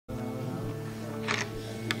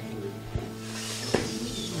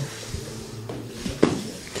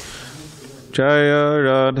Jaya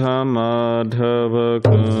Radha Madhava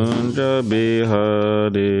Kunja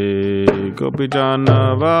Bihari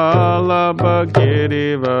Gopijana Vallabha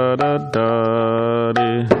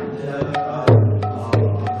Girivaradari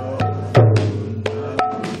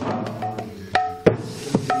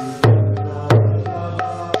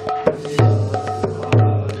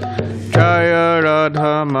Jaya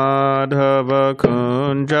Radha Madhava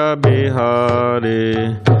Kunja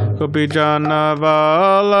Bihari Gopijana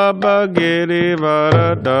Vallabha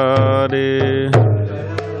Girivaradari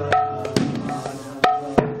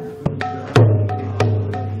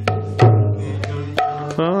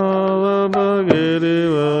Vallabha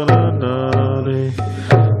Girivaradari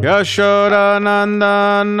Yashoda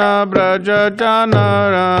Nandana Braja Jana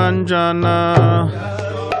Ranjana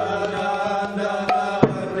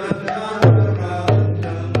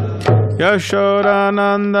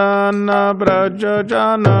Yashodanandana Braja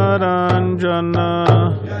Jana Ranjana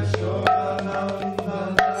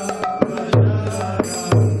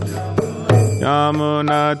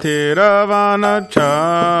Yamuna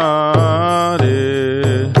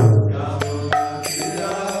Tiravanachari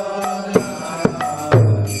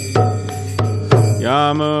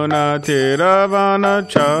Yamuna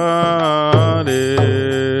Tiravanachari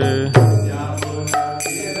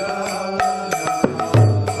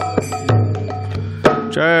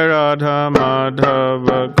Jai Radha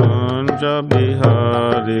Madhava Kunja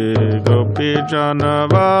Bihari Gopijana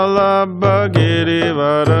Vallabha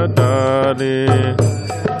Girivaradari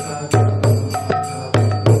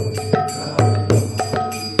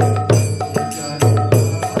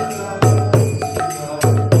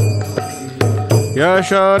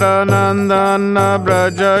Yashodanandana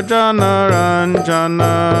Braja Jana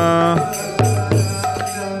Ranjana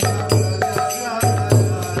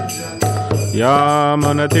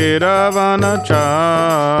Yamuna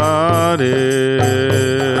Tiravanachari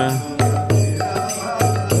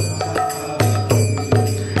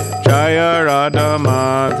Jaya Radha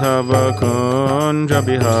Madhava Kunja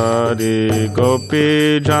Bihari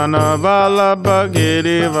Gopi Jana Vallabha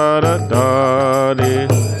Girivaradari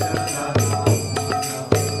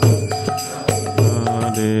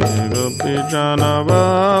Gopi Jana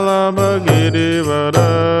Vallabha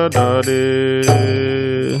Girivaradari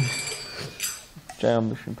Jayam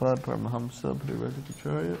Vishnupada Paramahamsa Sri Radhika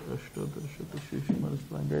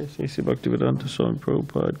Sri Bhaktivedanta Swami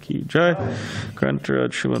Prabhupada Ki Jai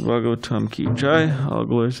Grantaraj Srimad Bhagavatam Ki Jai. All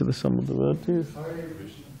glories to the assembled devotees.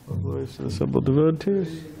 All glories to the assembled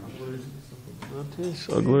devotees.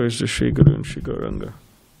 All glories to Sri Guru and Sri Gauranga.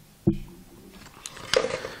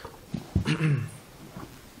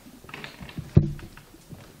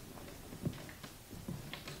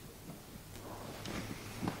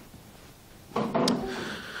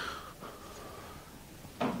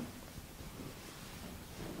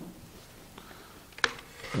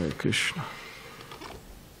 Hare Krishna.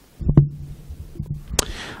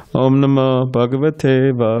 Om Namo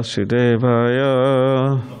Bhagavate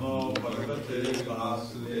Vasudevaya.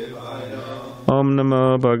 Om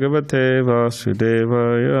Namo Bhagavate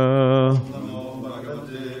Vasudevaya.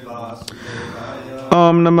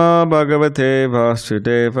 Om Namo Bhagavate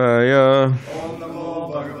Vasudevaya.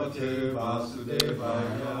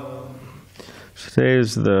 Today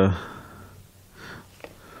is the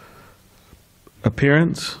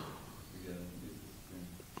appearance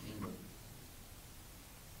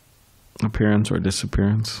or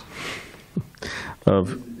disappearance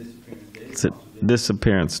of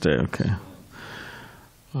disappearance day. Okay.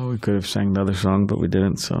 Well, we could have sang another song, but we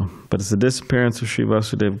didn't. But it's the disappearance of Sri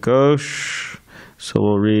Vasudeva Ghosh. So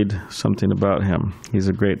we'll read something about him. He's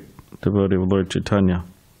a great devotee of Lord Chaitanya.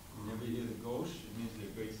 Whenever you hear the Ghosh, it means they're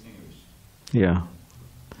great singers. Yeah.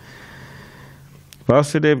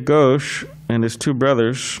 Vasudeva Ghosh and his two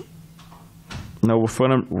brothers. No,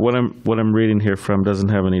 what I'm reading here from doesn't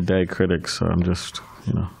have any diacritics, so I'm just,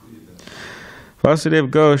 Vasudeva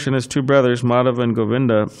Ghosh and his two brothers, Madhava and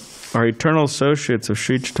Govinda, are eternal associates of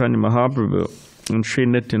Sri Chaitanya Mahāprabhu and Sri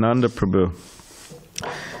Nityananda Prabhu.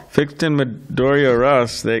 Fixed in madhurya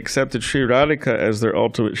rasa, they accepted Sri Radhika as their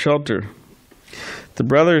ultimate shelter. The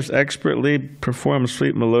brothers expertly performed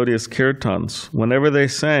sweet melodious kirtans. Whenever they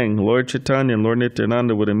sang, Lord Chaitanya and Lord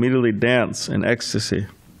Nityananda would immediately dance in ecstasy.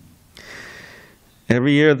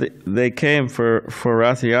 Every year they came for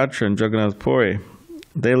Rath Yatra in Jagannath Puri.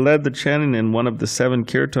 They led the chanting in one of the 7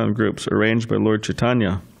 kirtan groups arranged by Lord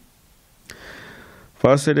Chaitanya.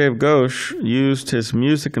 Vasudeva Ghosh used his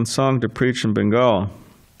music and song to preach in Bengal.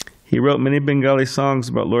 He wrote many Bengali songs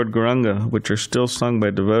about Lord Gauranga, which are still sung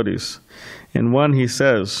by devotees. In one he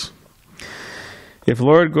says, "If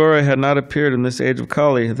Lord Gaura had not appeared in this age of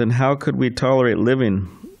Kali, then how could we tolerate living?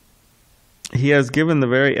 He has given the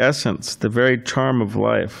very essence, the very charm of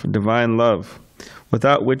life, divine love,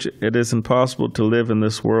 without which it is impossible to live in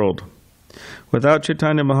this world. Without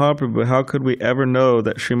Chaitanya Mahāprabhu, how could we ever know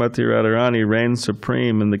that Srimati Radharani reigns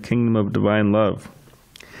supreme in the kingdom of divine love?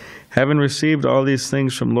 Having received all these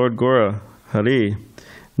things from Lord Gora, Hari,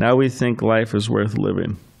 now we think life is worth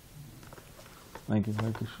living. Thank you.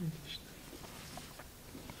 Thank you.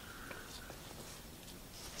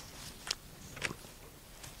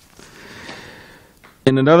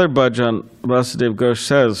 In another bhajan, Vasudeva Ghosh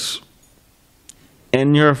says,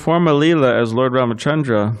 in your former Leela as Lord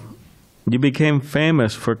Ramachandra, you became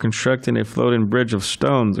famous for constructing a floating bridge of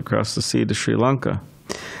stones across the sea to Sri Lanka.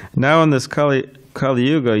 Now in this Kali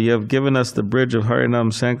Yuga, you have given us the bridge of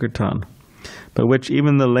Harinam Sankirtan, by which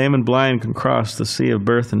even the lame and blind can cross the sea of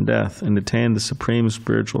birth and death and attain the supreme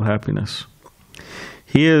spiritual happiness.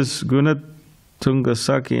 He is Gunatunga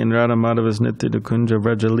Saki in Radha Madhava's Nitya-kunja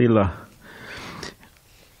Vrajalila.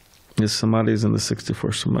 His samadhis in the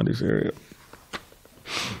 64 samadhis area.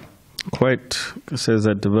 Quite says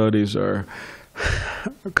that devotees are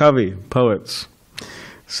kavi, poets.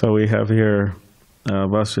 So we have here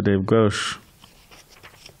Vasudeva Ghosh,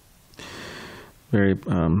 very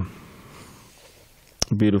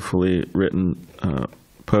beautifully written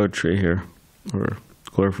poetry here, or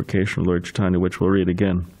glorification of Lord Chaitanya, which we'll read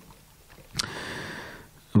again.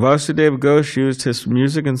 Vasudeva Ghosh used his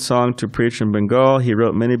music and song to preach in Bengal. He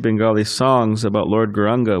wrote many Bengali songs about Lord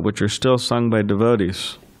Gauranga, which are still sung by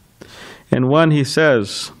devotees. In one he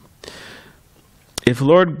says, if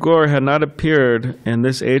Lord Gaur had not appeared in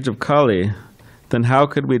this age of Kali, then how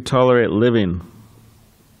could we tolerate living?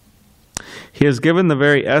 He has given the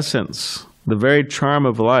very essence, the very charm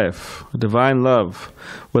of life, divine love,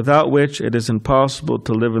 without which it is impossible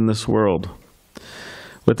to live in this world.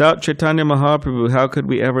 Without Chaitanya Mahāprabhu, how could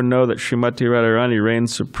we ever know that Srimati Radharani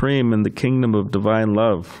reigns supreme in the kingdom of divine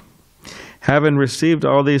love? Having received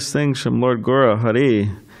all these things from Lord Gora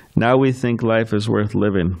Hari, now we think life is worth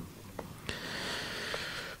living.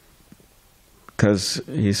 Because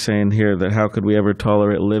he's saying here that how could we ever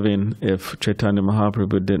tolerate living if Chaitanya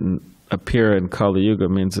Mahāprabhu didn't appear in Kali Yuga?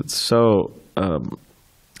 Means it's so,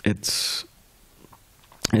 it's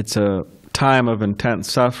a time of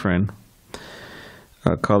intense suffering.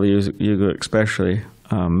 Kali Yuga especially,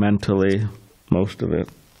 mentally, most of it.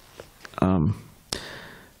 And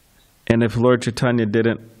if Lord Chaitanya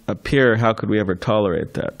didn't appear, how could we ever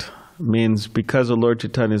tolerate that? It means because of Lord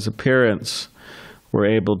Chaitanya's appearance, we're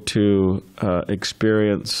able to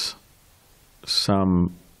experience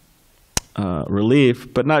some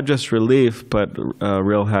relief, but not just relief, but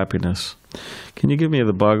real happiness. Can you give me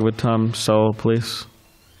the Bhagavatam soul, please?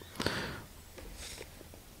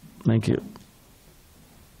 Thank you.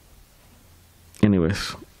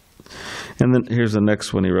 Anyways, and then here's the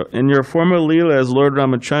next one he wrote. In your former Leela as Lord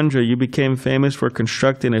Ramachandra, you became famous for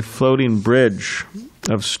constructing a floating bridge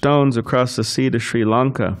of stones across the sea to Sri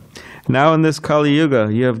Lanka. Now in this Kali Yuga,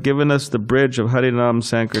 you have given us the bridge of Harinam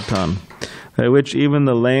Sankirtan, by which even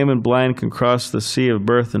the lame and blind can cross the sea of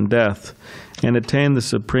birth and death and attain the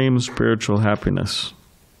supreme spiritual happiness.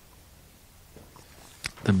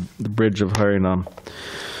 The bridge of Harinam.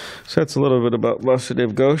 So that's a little bit about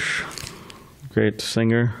Vasudeva Ghosh. Great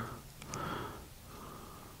singer.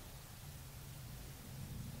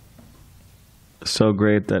 So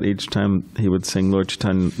great that each time he would sing, Lord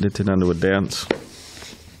Chaitanya, Nityananda would dance.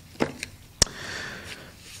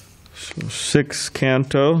 So, sixth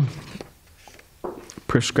canto,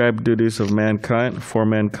 Prescribed Duties of Mankind, for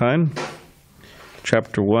Mankind.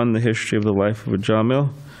 Chapter 1, The History of the Life of a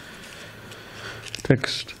Jamil.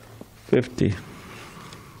 Text 50.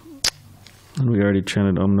 And we already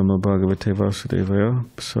chanted Om Namo Bhagavate Vasudevaya,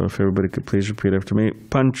 so if everybody could please repeat after me.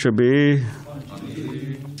 Panchabi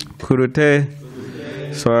Kurute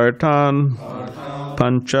Svartan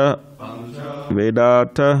Pancha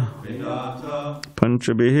Vedata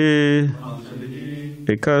Panchabihi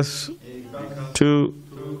Ekas Tu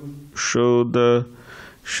Shoda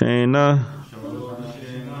Shena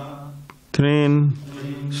Trin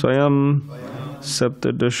Swayam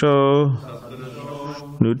Saptadasho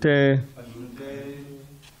Nute.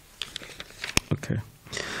 Okay.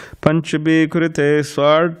 Panchabi Kurite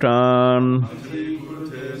Svartan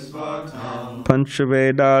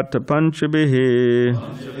Panchavedata Panchabihi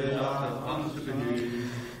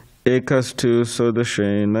Ekastu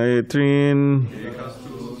Sodashenayatrin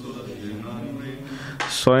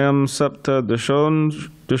Swayam Sapta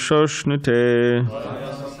Dashoshnute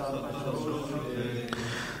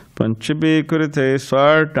Panchabi Kurite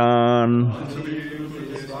Svartan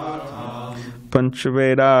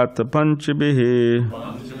Panchavedata Panchabihi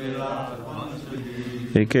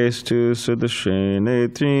Ekestu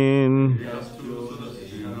Sudashene Trin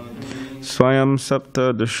Swayam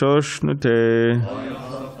Sapta Dasoshnute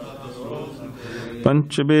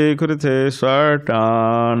Panchabi Kurite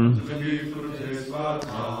Svartan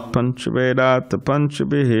Panchavedata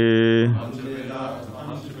Panchabihi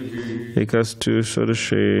Ekastu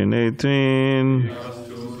Sudashene Trin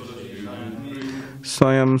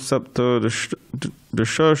Swayam Sapta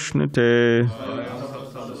Dasoshnute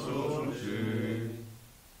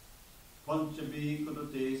Panchabi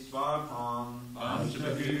Kurite Svartan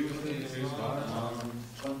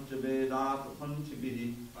Panchavedata Panchabihi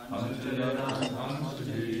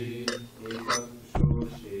Ekastu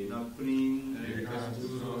Prim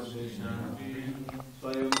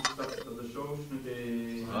Swayam Sapta Dasoshnute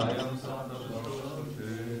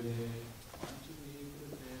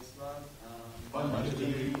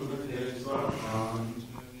Panchabi Kurite Svartan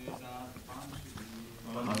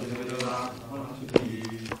Panchavedata Panchabihi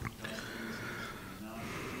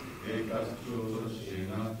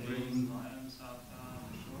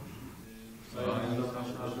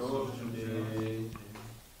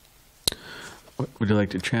What would you like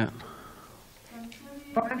to chant?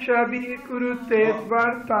 Panchabi kurute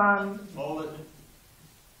svartan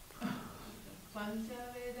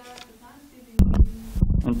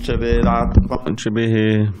Panchavedata Panchabihi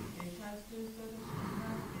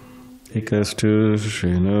Ekastu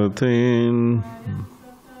Srinotin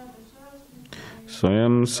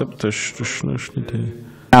Swayam Saptashnushnute.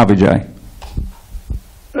 Now, Vijay.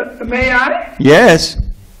 May I? Yes.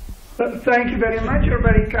 Thank you very much, you're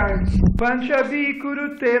very kind. Panchabi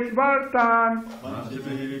kurute svartan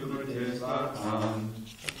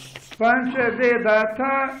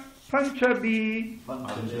Panchavedata Panchabi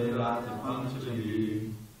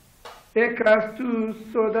Ekastu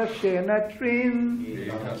Sodashena Trin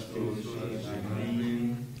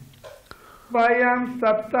Vayam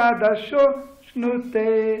Saptadasho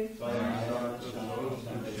Shnute.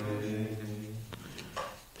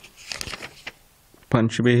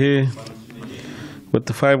 Panchabihi, with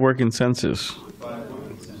the five working senses: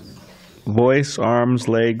 voice, arms,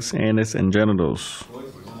 legs, anus, and genitals.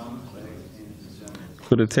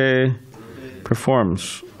 Kurite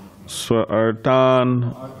performs.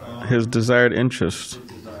 Swartan, his desired interest.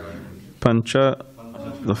 Pancha,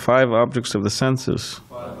 the five objects of the senses: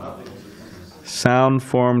 sound,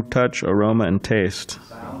 form, touch, aroma, and taste.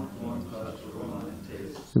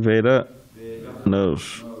 Veda,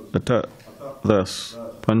 nose. Thus,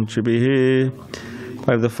 Panchabihi,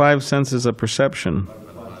 by the five senses of perception: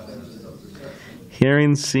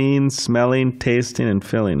 hearing, seeing, smelling, tasting, and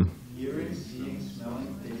feeling.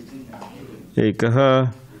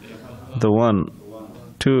 Ekaha, the one.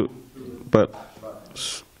 Two, but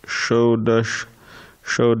Shodashena,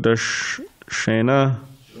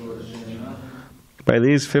 by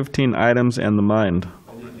these 15 items and the mind.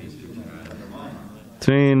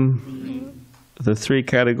 Three, the three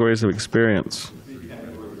categories of experience: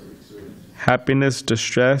 happiness,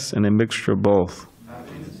 distress, and a mixture of both.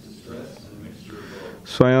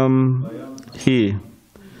 Swayam, he,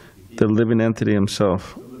 the living entity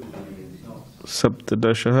himself.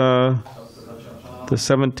 Saptadashaha, the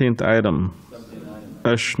 17th item.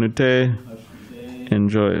 Ashnute,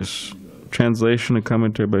 enjoys. Translation and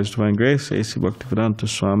commentary by His Divine Grace, A.C. Bhaktivedanta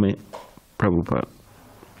Swami Prabhupada.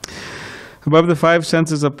 Above the five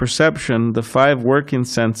senses of perception, the five working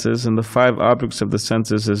senses, and the five objects of the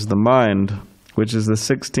senses is the mind, which is the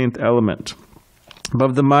 16th element.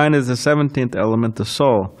 Above the mind is the 17th element, the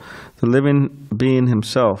soul, the living being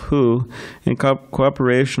himself, who, in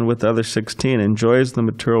cooperation with the other 16, enjoys the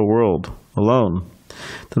material world alone.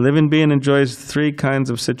 The living being enjoys three kinds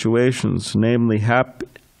of situations, namely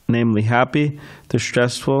happy,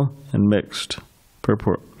 distressful, and mixed.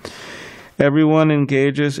 Purport. Everyone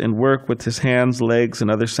engages in work with his hands, legs, and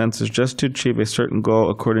other senses just to achieve a certain goal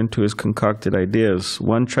according to his concocted ideas.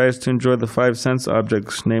 One tries to enjoy the five sense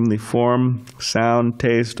objects, namely form, sound,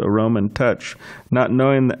 taste, aroma, and touch, not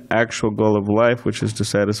knowing the actual goal of life, which is to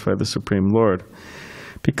satisfy the Supreme Lord.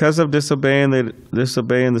 Because of disobeying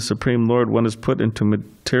the Supreme Lord, one is put into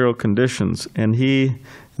material conditions, and he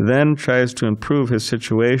then tries to improve his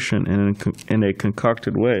situation in a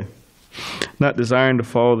concocted way, not desiring to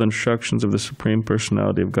follow the instructions of the Supreme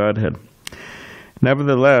Personality of Godhead.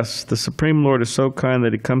 Nevertheless, the Supreme Lord is so kind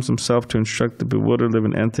that He comes Himself to instruct the bewildered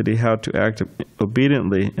living entity how to act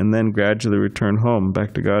obediently and then gradually return home,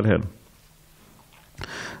 back to Godhead,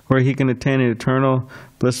 where he can attain an eternal,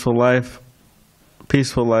 blissful life,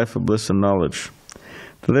 peaceful life of bliss and knowledge.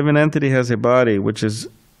 The living entity has a body which is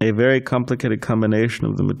a very complicated combination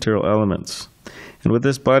of the material elements. And with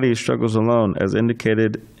this body he struggles alone, as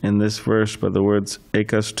indicated in this verse by the words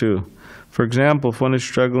ekas tu. For example, if one is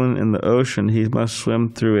struggling in the ocean, he must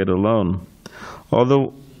swim through it alone.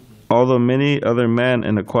 Although many other men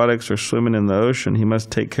and aquatics are swimming in the ocean, he must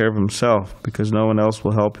take care of himself, because no one else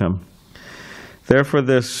will help him. Therefore,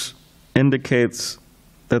 this indicates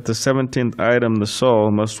that the 17th item, the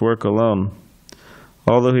soul, must work alone.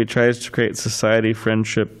 Although he tries to create society,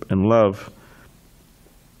 friendship, and love,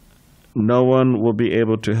 no one will be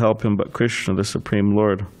able to help him but Krishna, the Supreme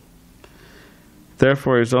Lord.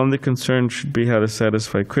 Therefore, his only concern should be how to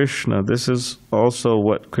satisfy Krishna. This is also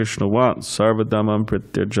what Krishna wants. Sarvadhamam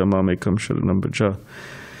pratyajya mamekam sharanam bhaja.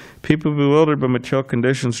 People bewildered by material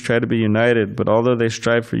conditions try to be united, but although they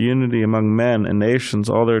strive for unity among men and nations,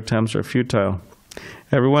 all their attempts are futile.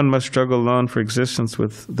 Everyone must struggle alone for existence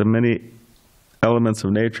with the many elements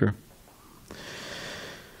of nature.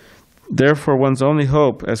 Therefore, one's only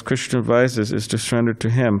hope, as Krishna advises, is to surrender to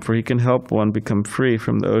him, for he can help one become free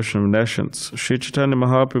from the ocean of nescience. Sri Chaitanya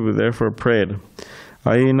Mahāprabhu therefore prayed,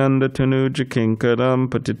 Ayi nanda-tanuja kiṅkaraṁ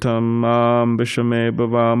patitaṁ viṣame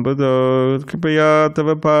bhavāmbudhau kṛpayā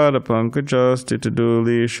tava pāda-paṅkaja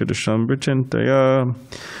sthita-dhūlī-sadṛśaṁ vicintaya.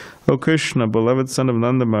 O Krishna, beloved son of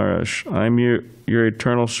Nanda Mahārāja, I am your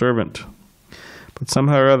eternal servant. But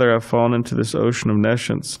somehow or other I have fallen into this ocean of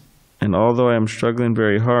nescience, and although I am struggling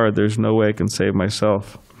very hard, there is no way I can save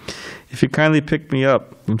myself. If you kindly pick me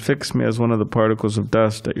up and fix me as one of the particles of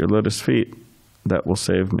dust at your lotus feet, that will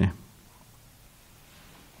save me.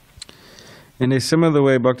 In a similar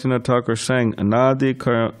way, Bhaktivinoda Thakur sang, Anadi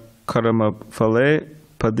karama phale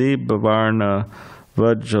padi bhavarna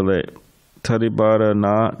vajjale taribara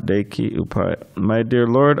na deki upaya. My dear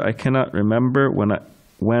Lord, I cannot remember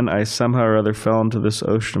when I somehow or other fell into this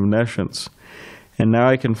ocean of nescience, and now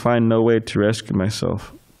I can find no way to rescue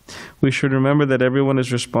myself. We should remember that everyone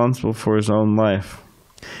is responsible for his own life.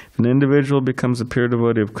 If an individual becomes a pure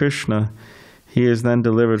devotee of Krishna, he is then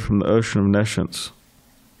delivered from the ocean of nescience.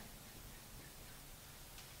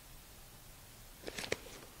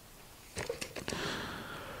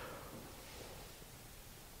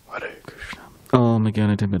 Hare Krishna. Om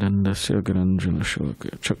Jnana-timirandasya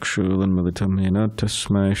Gyananjana-shalakaya Chakshulanmilitam Yena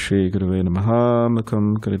Tasmai Shri Gurave Namaha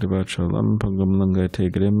Mukam Karidavachalam Pangam Langate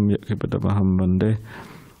Grim Yakipatavaham Vande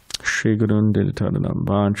Shri Gurun Dilitanam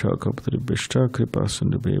Vancha Kapatribhishta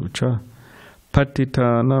Kripasandabevacha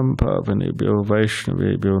Patitanam Pavanebhyo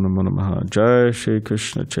Vaishnavebhyo Namo Namaha. Jai Shri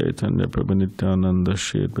Krishna Chaitanya Prabhu Nityananda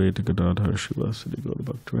Shri Advaita Gadadhar Shivasadi Gaura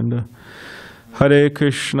Bhaktivinoda. Hare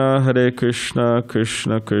Krishna,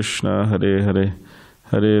 Krishna Krishna, Hare Hare,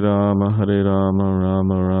 Hare Rama,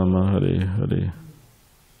 Rama Rama, Hare Hare.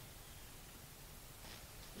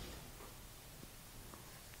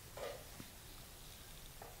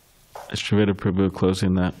 Sriveda Prabhu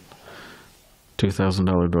closing that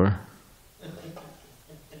 $2,000 door.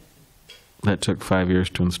 That took 5 years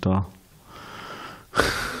to install.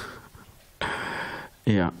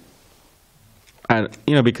 Yeah.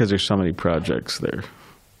 Because there's so many projects there.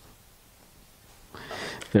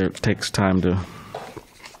 It takes time to...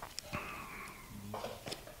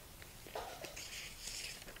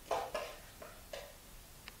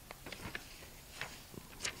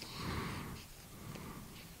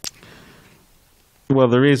 Well,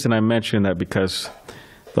 the reason I mentioned that because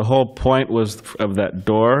the whole point was of that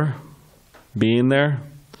door being there.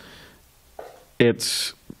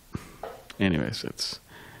 Anyways,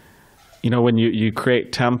 when you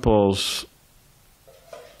create temples,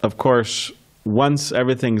 of course, once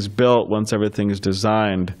everything's built, once everything is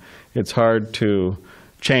designed, it's hard to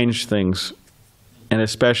change things. And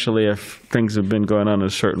especially if things have been going on a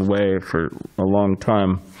certain way for a long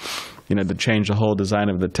time, to change the whole design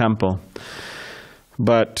of the temple.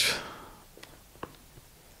 But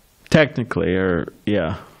technically,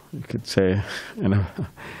 you could say in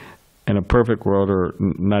a perfect world, or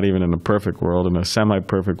not even in a perfect world, in a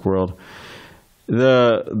semi-perfect world,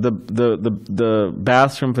 the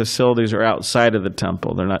bathroom facilities are outside of the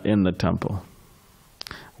temple. They're not in the temple.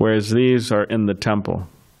 Whereas these are in the temple.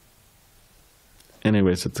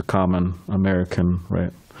 Anyways, it's a common American,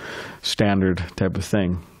 standard type of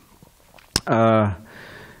thing.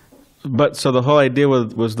 But so the whole idea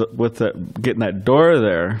was getting that door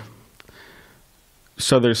there,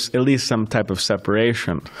 so there's at least some type of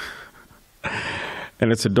separation.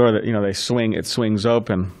 And it's a door that, it swings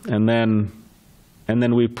open. And then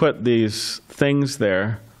we put these things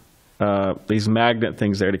there, these magnet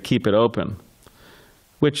things there to keep it open,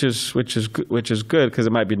 which is good because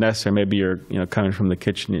it might be necessary. Maybe you're coming from the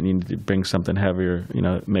kitchen and you need to bring something heavier.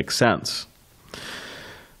 It makes sense.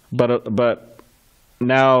 But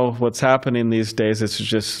now what's happening these days is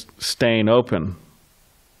just staying open.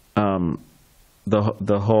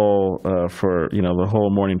 the whole for the whole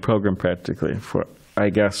morning program practically. For I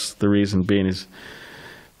guess the reason being is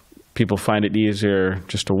people find it easier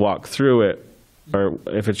just to walk through it, or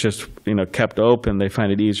if it's just kept open, they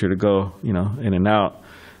find it easier to go in and out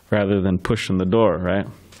rather than pushing the door, right?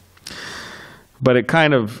 But it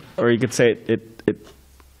kind of, or you could say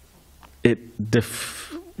it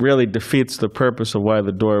really defeats the purpose of why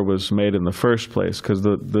the door was made in the first place, because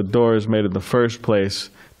the door is made in the first place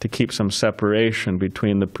to keep some separation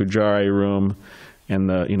between the pujari room and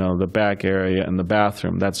the back area and the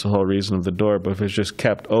bathroom. That's the whole reason of the door. But if it's just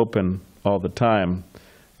kept open all the time,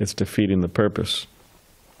 it's defeating the purpose.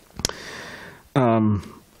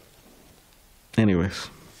 Anyways.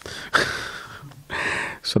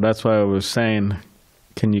 So that's why I was saying,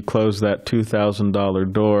 can you close that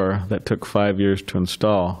 $2,000 door that took 5 years to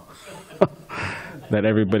install, that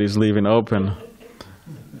everybody's leaving open?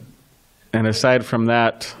 And aside from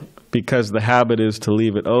that, because the habit is to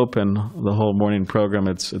leave it open, the whole morning program,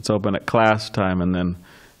 it's open at class time, and then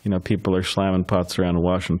people are slamming pots around and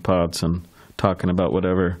washing pots and talking about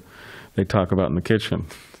whatever they talk about in the kitchen.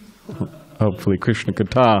 Hopefully Krishna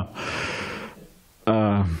Katha.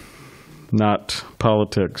 Not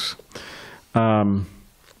politics.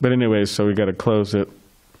 But anyways, so we got to close it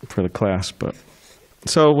for the class. But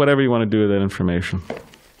so whatever you want to do with that information,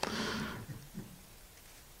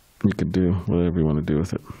 you could do whatever you want to do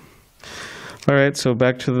with it. All right, so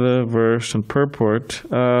back to the verse and purport.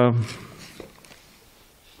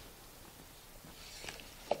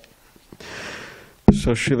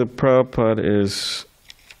 So Srila Prabhupada is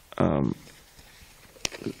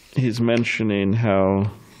he's mentioning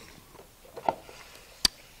how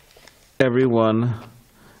everyone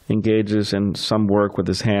engages in some work with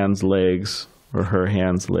his hands, legs, or her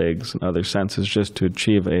hands, legs, and other senses just to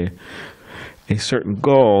achieve a certain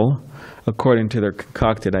goal according to their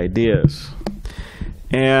concocted ideas.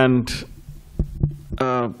 And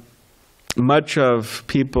much of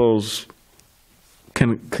people's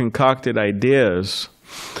concocted ideas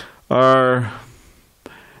are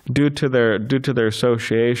due to their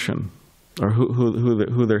association, or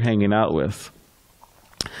who they're hanging out with.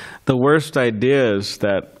 The worst ideas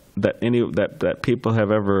that people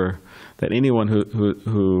have ever, that anyone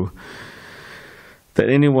that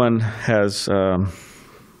anyone has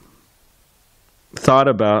thought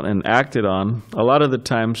about and acted on, a lot of the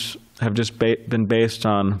times have just been based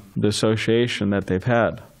on the association that they've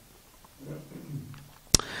had.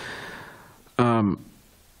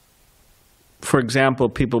 For example,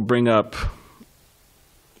 people bring up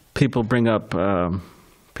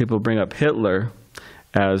Hitler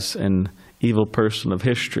as an evil person of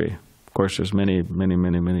history. Of course, there's many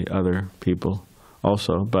other people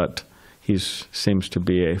also, but he seems to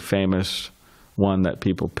be a famous one that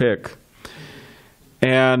people pick.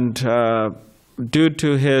 And due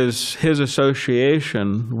to his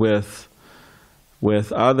association with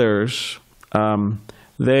others,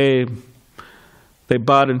 they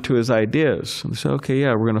bought into his ideas and said, okay,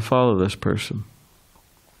 yeah, we're going to follow this person.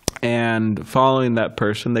 And following that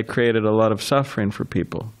person, they created a lot of suffering for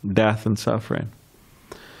people, death and suffering.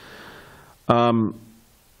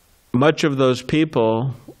 Much of those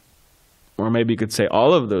people, or maybe you could say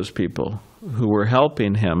all of those people who were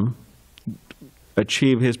helping him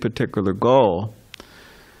achieve his particular goal,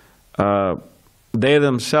 they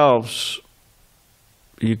themselves,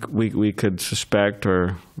 we could suspect,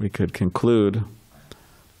 or we could conclude,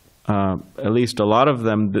 at least a lot of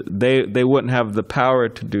them, they wouldn't have the power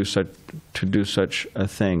to do such a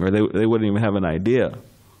thing, or they wouldn't even have an idea.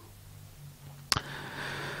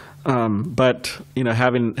 But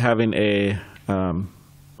having a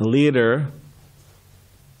leader,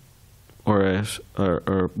 or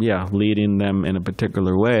leading them in a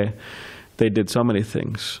particular way, they did so many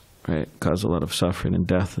things, right? Caused a lot of suffering and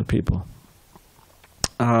death to people.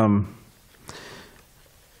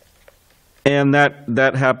 And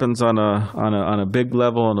that happens on a big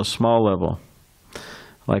level and a small level.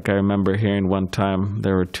 Like I remember hearing one time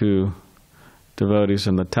there were two devotees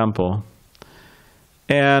in the temple,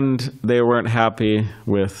 and they weren't happy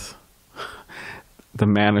with the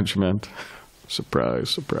management. Surprise,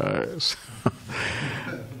 surprise.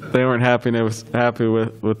 They weren't happy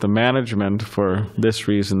with the management for this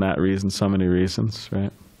reason, that reason, so many reasons,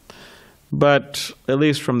 right? But at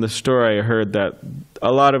least from the story, I heard that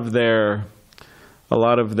a lot of their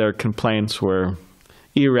complaints were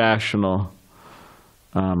irrational,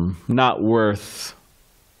 not worth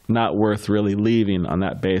really leaving on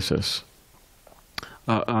that basis,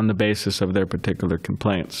 on the basis of their particular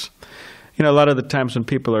complaints. A lot of the times when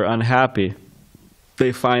people are unhappy,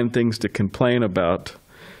 they find things to complain about,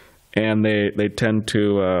 and they tend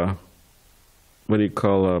to, what do you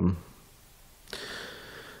call,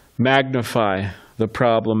 magnify the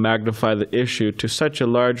problem, magnify the issue to such a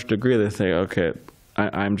large degree they think, okay,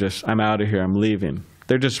 I'm out of here, I'm leaving.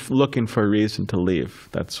 They're just looking for a reason to leave.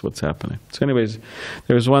 That's what's happening. So anyways,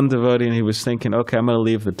 there was one devotee and he was thinking, okay, I'm going to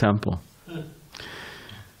leave the temple.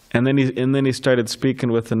 And then he started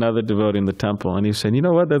speaking with another devotee in the temple, and he said, you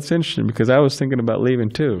know what, that's interesting, because I was thinking about leaving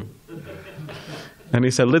too. And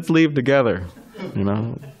he said, let's leave together, you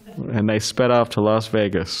know. And they sped off to Las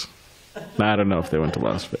Vegas. I don't know if they went to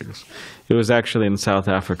Las Vegas. It was actually in South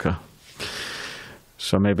Africa.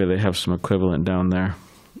 So maybe they have some equivalent down there.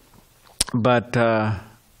 But,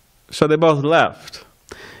 so they both left.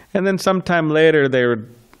 And then sometime later they were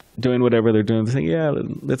doing whatever they're doing. They think, yeah,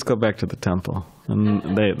 let's go back to the temple.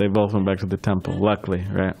 And they both went back to the temple, luckily,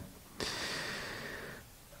 right?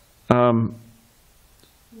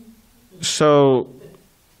 So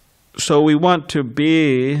we want to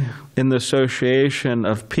be in the association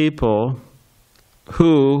of people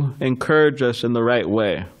who encourage us in the right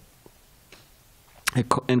way,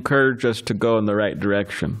 encourage us to go in the right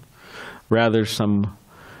direction, rather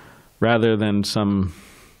than some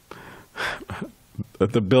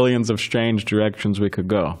the billions of strange directions we could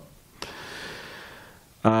go.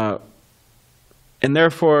 And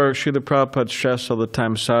therefore, Srila Prabhupada stressed all the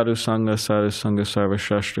time, sadhu sangha sarva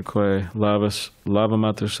shastra koi,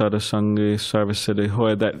 lavamatra sadhu sangi sarva siddhi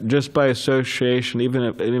hoy, that just by association,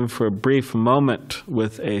 even for a brief moment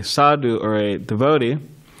with a sadhu or a devotee,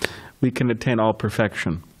 we can attain all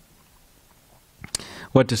perfection.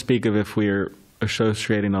 What to speak of if we are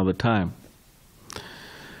associating all the time?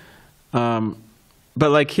 But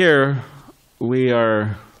like here, we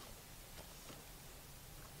are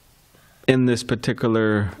in this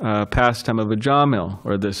particular pastime of a jawmill,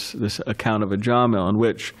 or this account of a jawmill, in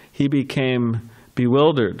which he became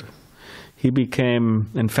bewildered. He became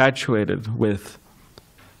infatuated with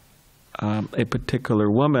a particular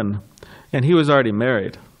woman, and he was already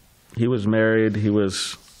married. He was married, he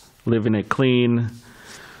was living a clean,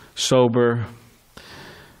 sober,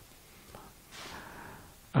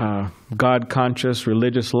 God-conscious,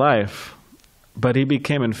 religious life. But he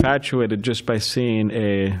became infatuated just by seeing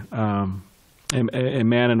a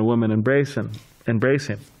man and a woman embracing.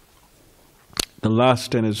 The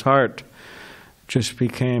lust in his heart just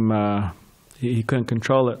became, he couldn't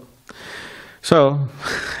control it. So,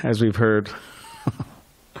 as we've heard, I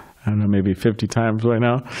don't know, maybe 50 times right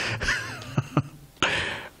now,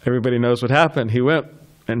 everybody knows what happened. He went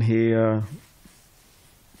and he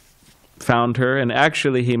found her, and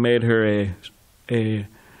actually he made her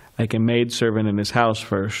like a maidservant in his house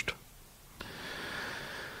first.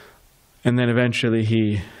 And then eventually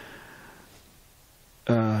he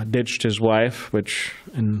ditched his wife, which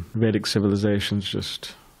in Vedic civilizations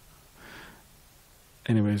just...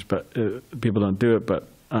 Anyways, but people don't do it, but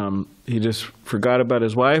he just forgot about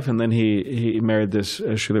his wife, and then he married this,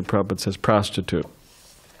 as Srila Prabhupada says, prostitute,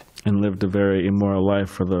 and lived a very immoral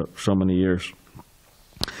life for so many years.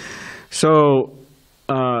 So,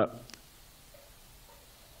 can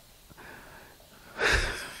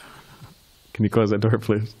you close that door,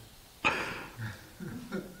 please?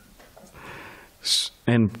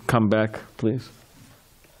 And come back, please.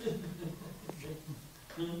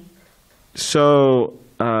 So,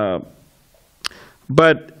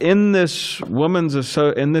 but in this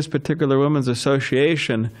particular woman's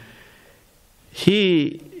association,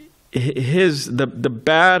 the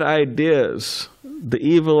bad ideas, the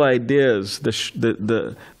evil ideas,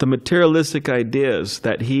 the materialistic ideas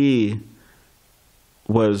that he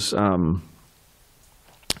was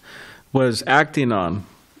acting on,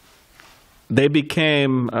 they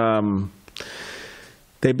became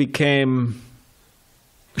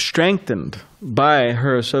strengthened by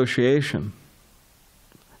her association.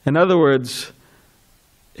 In other words,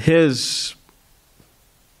 his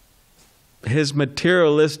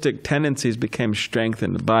materialistic tendencies became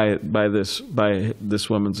strengthened by this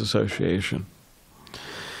woman's association.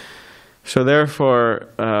 So therefore,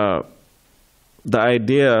 the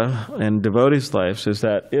idea in devotees' lives is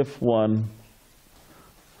that if one,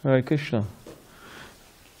 Hare Krishna,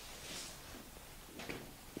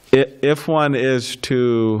 if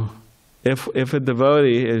a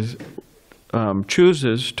devotee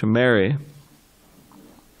chooses to marry,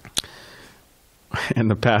 in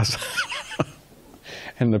the past,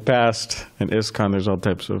 in ISKCON, there's all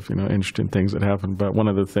types of interesting things that happen. But one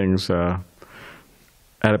of the things, at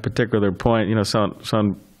a particular point,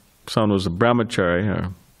 someone was a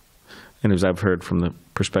brahmachari, and as I've heard from the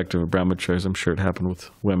perspective of brahmacharis, I'm sure it happened with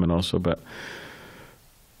women also. But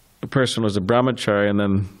the person was a brahmachari, and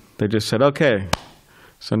then they just said, "Okay,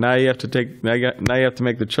 So now you have to take. Now you have to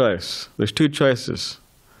make the choice. There's two choices,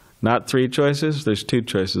 not three choices. There's two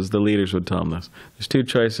choices. The leaders would tell them this. There's two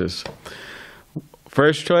choices.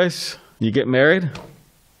 First choice, you get married.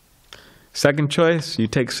 Second choice, you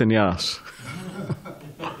take sannyas.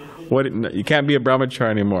 You can't be a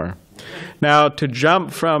brahmachari anymore. Now, to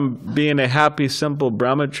jump from being a happy, simple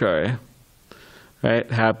brahmachari, right?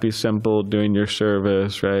 Happy, simple, doing your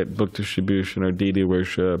service, right? Book distribution or deity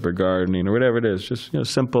worship or gardening or whatever it is, just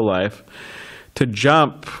simple life. To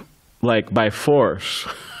jump like by force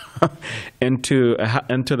into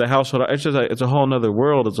the household, it's a whole nother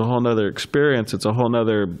world. It's a whole nother experience. It's a whole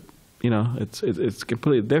nother, it's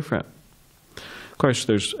completely different. Of course,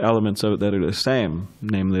 there's elements of it that are the same,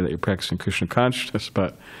 namely that you're practicing Krishna consciousness,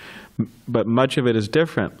 but much of it is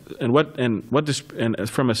different.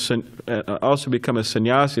 Also become a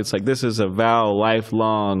sannyasi. It's like this is a vow,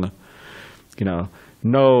 lifelong, no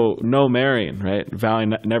marrying, right?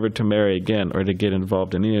 Vowing never to marry again or to get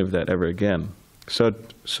involved in any of that ever again. So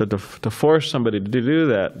to force somebody to do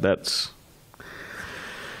that,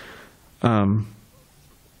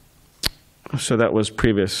 so that was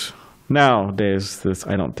previous. Nowadays,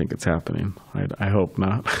 I don't think it's happening. I hope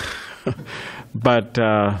not. But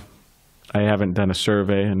I haven't done a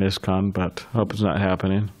survey in ISKCON, but I hope it's not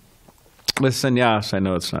happening. With sannyas, I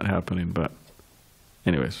know it's not happening, but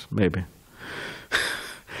anyways, maybe.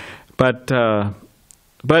 But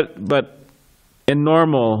in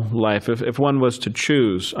normal life, if one was to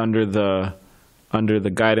choose under the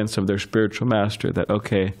guidance of their spiritual master, that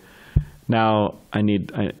okay, now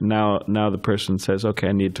the person says, okay,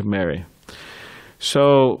 I need to marry.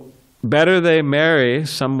 So better they marry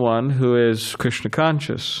someone who is Krishna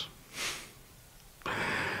conscious.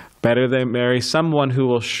 Better they marry someone who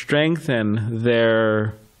will strengthen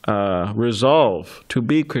their resolve to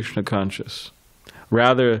be Krishna conscious,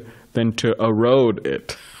 rather than to erode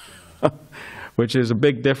it, which is a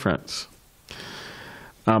big difference,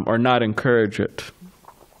 or not encourage it.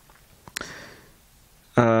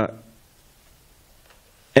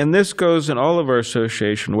 And this goes in all of our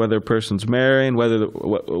association, whether a person's marrying, whether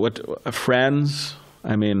friends.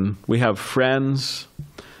 I mean, we have friends.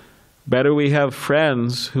 Better we have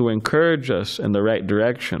friends who encourage us in the right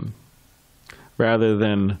direction, rather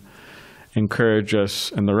than encourage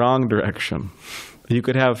us in the wrong direction. You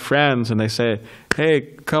could have friends and they say, hey,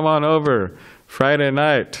 come on over Friday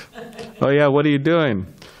night. Oh yeah, what are you doing?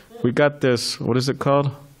 We got this, what is it called?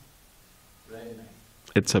 Friday night.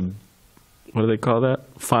 It's a, what do they call that?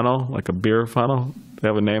 Funnel, like a beer funnel? They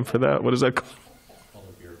have a name for that? What is that called? Called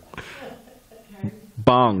a beer.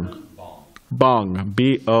 Bong. Bong.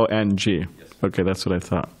 B-O-N-G. Yes. Okay, that's what I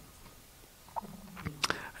thought.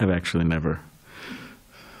 I've actually never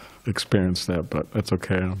experienced that, but that's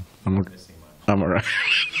okay. I'm all right.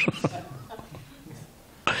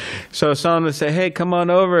 So someone would say, hey, come on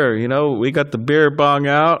over. We got the beer bong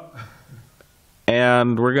out,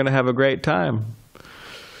 and we're going to have a great time.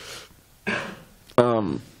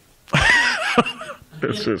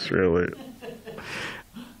 This is really...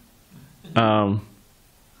 But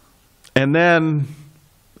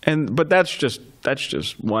that's just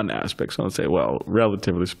one aspect. Someone say, well,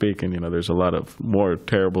 relatively speaking, there's a lot of more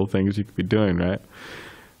terrible things you could be doing, right?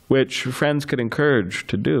 Which friends could encourage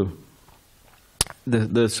to do.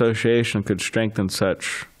 The association could strengthen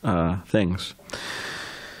such things.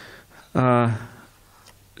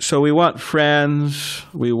 So we want friends.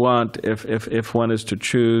 We want, if one is to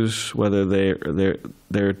choose whether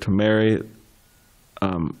they're to marry,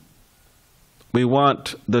 we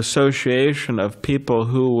want the association of people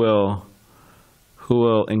who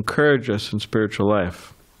will encourage us in spiritual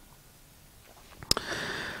life.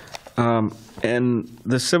 And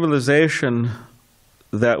the civilization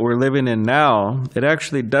that we're living in now, it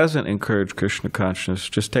actually doesn't encourage Krishna consciousness.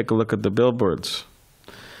 Just take a look at the billboards.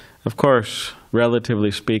 Of course,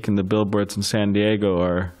 relatively speaking, the billboards in San Diego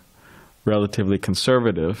are relatively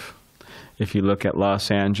conservative. If you look at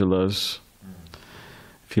Los Angeles,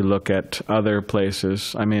 if you look at other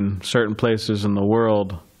places, I mean, certain places in the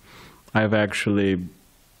world, I've actually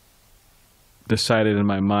decided in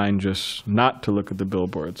my mind just not to look at the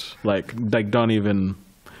billboards. Like don't even,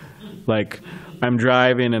 like, I'm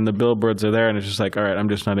driving and the billboards are there and it's just like, all right, I'm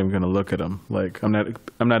just not even going to look at them. Like, I'm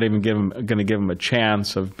not even going to give them a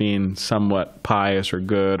chance of being somewhat pious or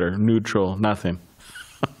good or neutral, nothing.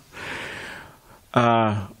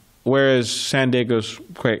 Whereas San Diego's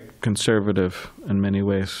quite conservative in many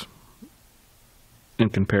ways in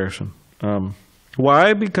comparison.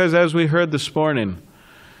 Why? Because as we heard this morning,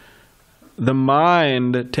 the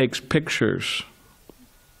mind takes pictures,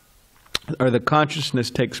 or the consciousness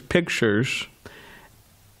takes pictures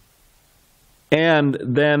and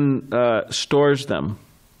then stores them.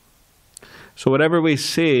 So whatever we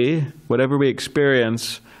see, whatever we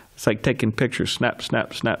experience, it's like taking pictures, snap,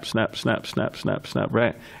 snap, snap, snap, snap, snap, snap, snap,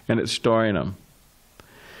 right? And it's storing them.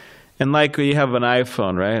 And like you have an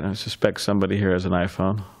iPhone, right? I suspect somebody here has an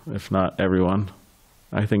iPhone, if not everyone.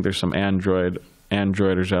 I think there's some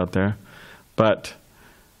Androiders out there. But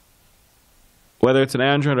whether it's an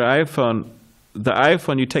Android or iPhone, the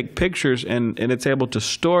iPhone, you take pictures and it's able to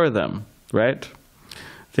store them, right?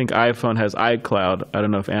 I think iPhone has iCloud. I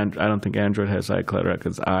don't know if I don't think Android has iCloud, right?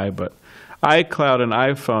 Because but iCloud and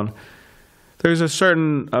iPhone, there's a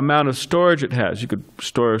certain amount of storage it has. You could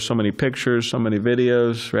store so many pictures, so many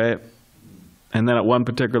videos, right? And then at one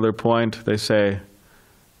particular point, they say,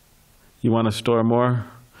 you want to store more?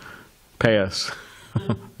 Pay us,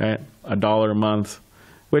 right? $1 a month,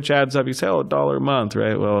 which adds up. You say, oh, $1 a month,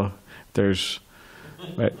 right? Well, there's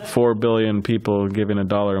 4 billion people giving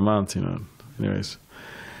 $1 a month, you know. Anyways.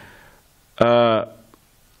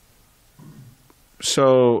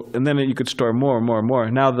 So, and then you could store more and more and more.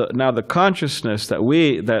 Now the consciousness that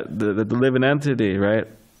the living entity, right?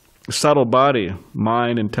 Subtle body,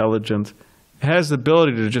 mind, intelligence, has the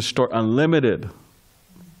ability to just store unlimited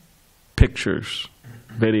pictures,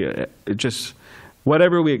 video. It just,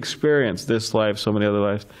 whatever we experience, this life, so many other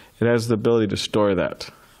lives, it has the ability to store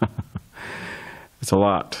that. It's a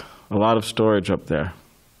lot of storage up there.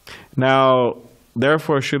 Now,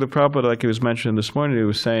 therefore, Srila Prabhupada, like he was mentioning this morning, he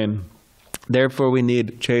was saying, therefore we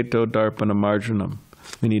need Chaito Darpana Marjanam.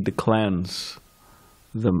 We need to cleanse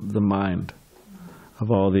the mind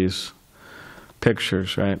of all these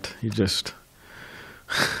pictures, right? You just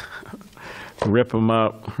rip them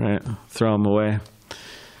up, right? Throw them away.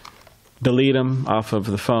 Delete them off of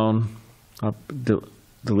the phone.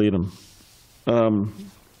 Delete them.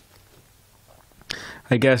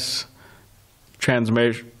 I guess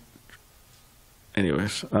transmission.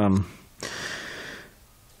 Anyways,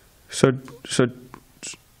 so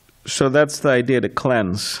that's the idea, to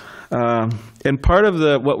cleanse. And part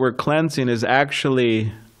of what we're cleansing is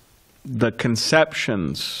actually the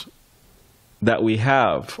conceptions that we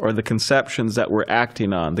have, or the conceptions that we're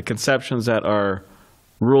acting on, the conceptions that are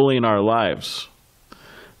ruling our lives,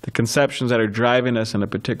 the conceptions that are driving us in a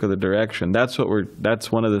particular direction. That's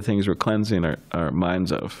one of the things we're cleansing our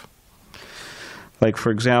minds of. Like,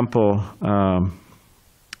 for example,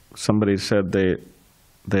 somebody said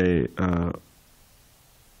they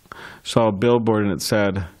saw a billboard and it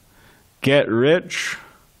said, "Get rich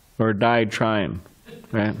or die trying,"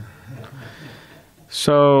 right?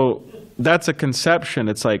 So that's a conception.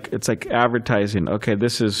 It's like advertising. Okay,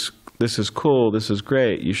 this is cool. This is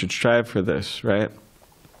great. You should strive for this, right?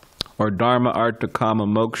 Or dharma, artha, kama,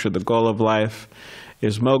 moksha. The goal of life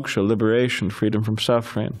is moksha, liberation, freedom from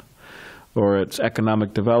suffering. Or it's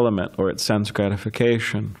economic development, or it's sense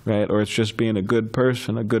gratification, right? Or it's just being a good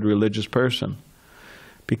person, a good religious person.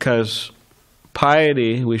 Because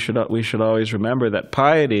piety, we should always remember that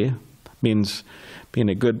piety means being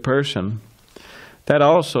a good person. That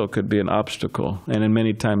also could be an obstacle, and in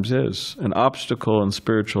many times is an obstacle in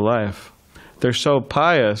spiritual life. They're so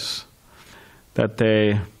pious that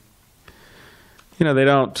they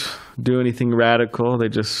don't do anything radical. They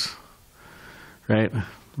just, right,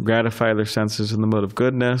 gratify their senses in the mode of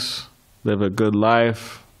goodness, live a good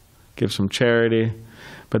life, give some charity,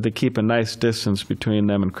 but they keep a nice distance between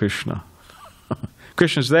them and Krishna.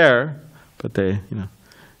 Krishna's there, but they,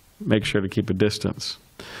 make sure to keep a distance.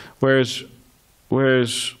 Whereas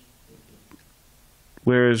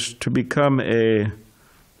to become a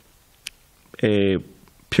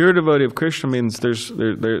pure devotee of Krishna means it's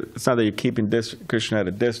not that you're keeping Krishna at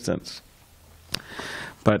a distance,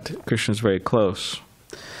 but Krishna's very close.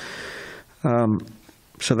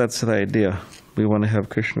 So that's the idea. We want to have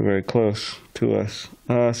Krishna very close to us.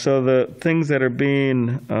 So the things that are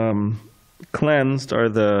being cleansed are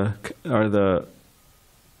the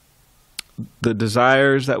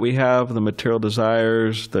desires that we have, the material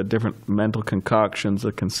desires, the different mental concoctions,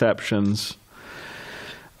 the conceptions.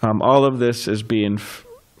 All of this is being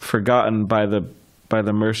forgotten by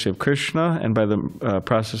the mercy of Krishna and by the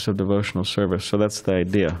process of devotional service. So that's the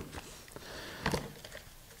idea.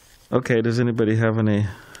 Okay, does anybody have any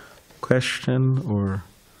question or?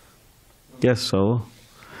 Yes, Solo.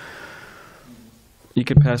 You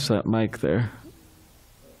can pass that mic there.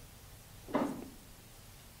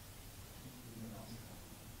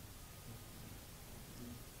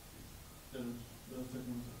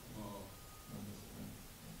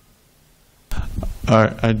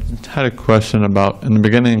 I had a question about, in the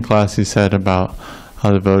beginning of class you said about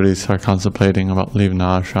how devotees are contemplating about leaving the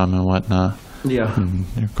ashram and whatnot. Yeah. And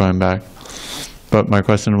you're going back. But my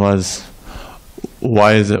question was,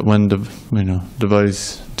 why is it when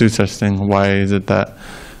devotees do such thing, why is it that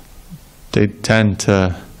they tend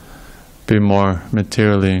to be more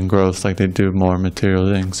materially engrossed, like they do more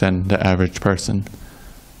material things than the average person?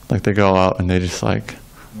 Like they go out and they just like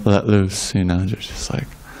let loose, just like,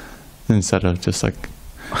 instead of just like...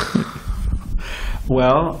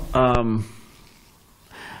 Well,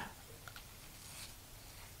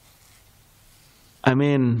 I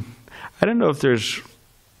mean, I don't know if there's...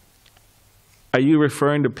 Are you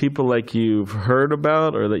referring to people like you've heard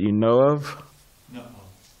about or that you know of? No.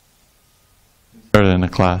 Heard in a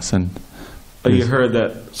class and... Oh, you heard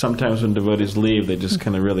that sometimes when devotees leave, they just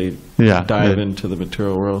kind of really dive into the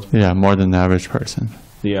material world? Yeah, more than the average person.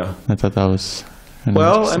 Yeah. I thought that was...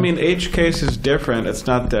 Well, I mean, each case is different. It's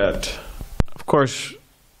not that... Of course,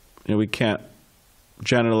 we can't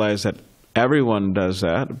generalize that everyone does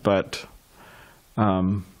that, but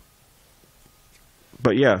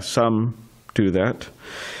yeah, some do that.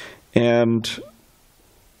 And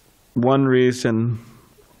one reason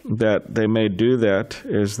that they may do that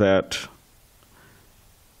is that,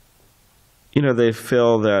 they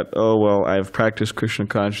feel that, oh, well, I've practiced Krishna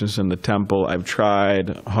consciousness in the temple, I've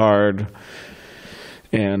tried hard,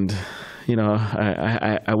 and,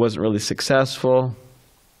 I wasn't really successful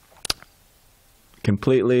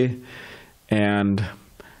completely, and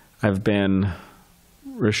I've been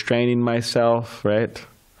restraining myself, right?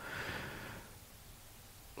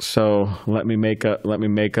 So let me make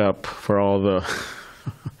up for all the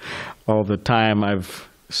all the time I've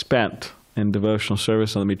spent in devotional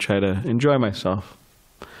service, and let me try to enjoy myself.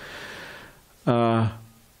 Yeah,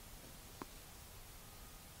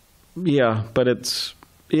 but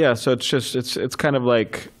so it's kind of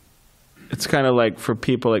like for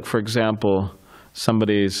people, like, for example,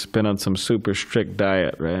 somebody's been on some super strict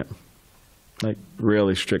diet, right? Like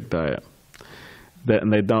really strict diet,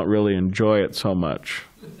 and they don't really enjoy it so much.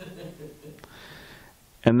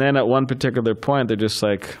 And then at one particular point, they're just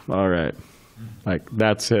like, all right, like,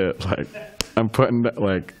 that's it. Like, I'm putting,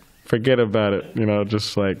 like, forget about it,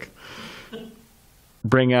 just like,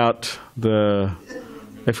 bring out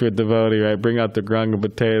if you're a devotee, right, bring out the grung of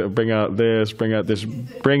potato, bring out this, bring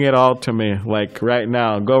it all to me, like, right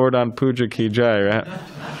now. Govardhan Puja Ki Jai, right?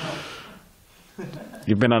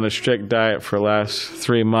 You've been on a strict diet for the last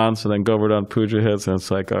 3 months, and then Govardhan Puja hits, and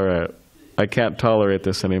it's like, all right, I can't tolerate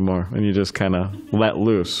this anymore. And you just kind of let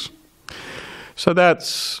loose. So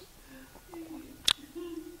that's,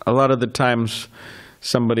 a lot of the times,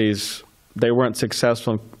 they weren't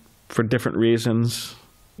successful for different reasons,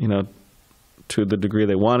 to the degree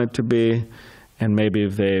they wanted to be, and maybe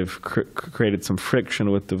they've created some friction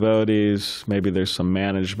with devotees, maybe there's some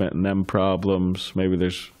management and them problems, maybe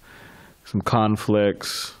there's some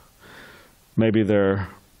conflicts, maybe their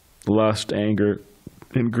lust, anger,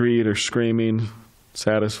 and greed are screaming,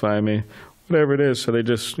 satisfy me, whatever it is. So they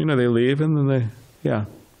just, they leave, and then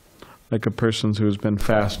like a person who's been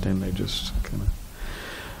fasting, they just kind of...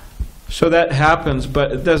 So that happens,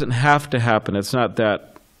 but it doesn't have to happen. It's not that,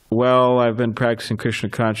 well, I've been practicing Krishna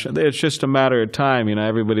consciousness. It's just a matter of time,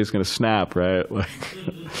 everybody's going to snap, right? Like,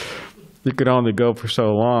 you could only go for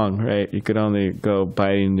so long, right? You could only go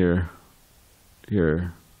biting your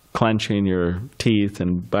clenching your teeth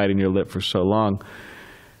and biting your lip for so long.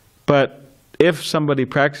 But if somebody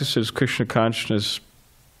practices Krishna consciousness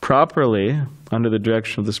properly under the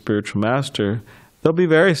direction of the spiritual master, they'll be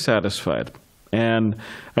very satisfied. And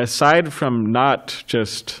aside from not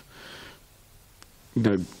just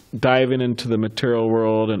diving into the material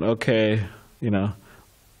world and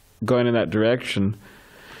going in that direction,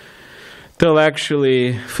 they'll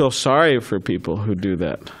actually feel sorry for people who do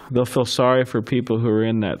that. They'll feel sorry for people who are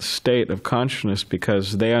in that state of consciousness,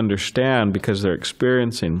 because they understand, because they're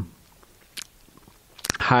experiencing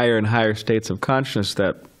higher and higher states of consciousness,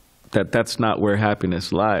 that's not where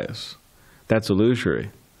happiness lies. That's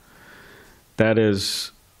illusory. That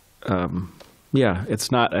is,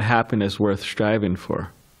 it's not a happiness worth striving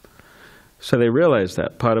for. So they realize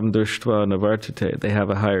that. Padam dushtva navartate. They have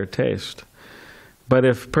a higher taste. But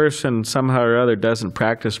if a person somehow or other doesn't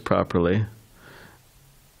practice properly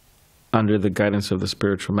under the guidance of the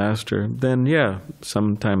spiritual master, then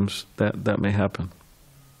sometimes that may happen.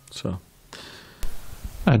 So,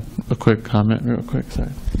 a quick comment, real quick,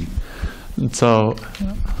 sorry. So,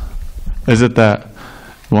 is it that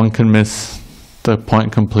one can miss the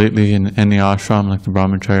point completely in any ashram, like the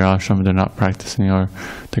brahmachari ashram, they're not practicing, or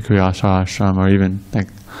the grihastha ashram, or even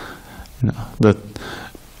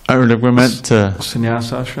we're meant to...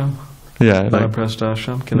 Sannyasa ashram? Yeah. Vanaprastha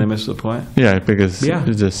ashram? Can they miss the point? Yeah, because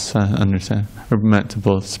you just understand. We're meant to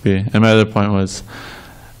both be. And my other point was,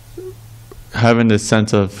 having this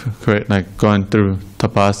sense of like going through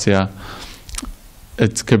tapasya,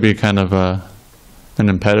 it could be kind of an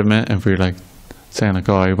impediment if we're like saying like,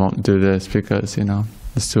 oh, I won't do this because, you know,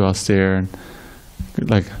 it's too austere, and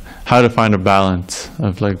like how to find a balance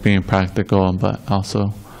of like being practical but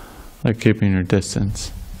also like keeping your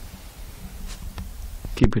distance.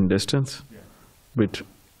 Keeping distance? Yeah.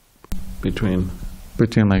 Between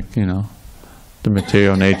like, you know, the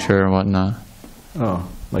material nature and whatnot. Oh,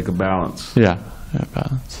 like a balance. Yeah,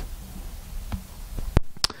 balance.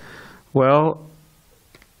 Well,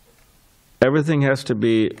 everything has to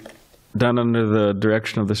be done under the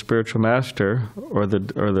direction of the spiritual master or the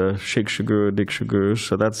Shiksha Guru, Diksha Guru,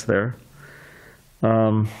 so that's there.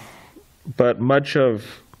 But much of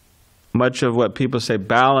what people say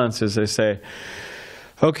balance is they say,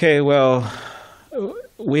 okay, well,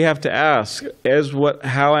 we have to ask,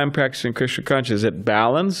 how I'm practicing Krishna consciousness, is it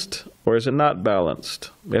balanced or is it not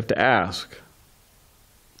balanced? We have to ask.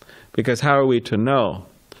 Because how are we to know?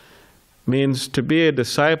 Means to be a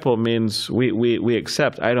disciple means we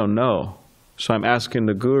accept, I don't know. So I'm asking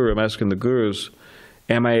the Guru, I'm asking the Gurus,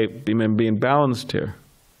 am I being balanced here?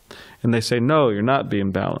 And they say, no, you're not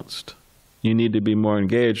being balanced. You need to be more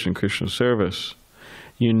engaged in Krishna service.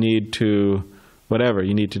 You need to, whatever,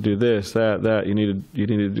 you need to do this, that, you need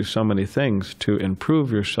to do so many things to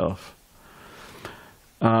improve yourself.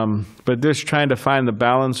 But just trying to find the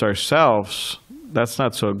balance ourselves, that's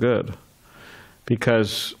not so good.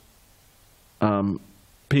 Because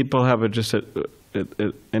people have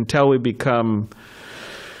until we become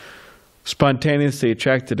spontaneously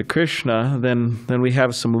attracted to Krishna, then we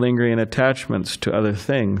have some lingering attachments to other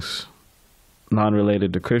things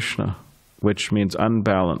non-related to Krishna, which means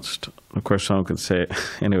unbalanced. Of course, someone could say,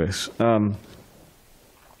 anyways.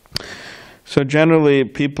 So generally,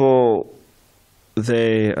 people,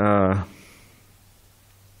 they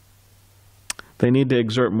need to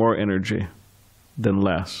exert more energy than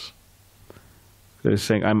less. They're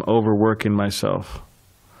saying, I'm overworking myself.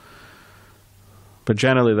 But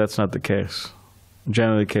generally, that's not the case.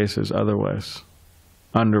 Generally, the case is otherwise.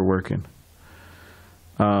 Underworking.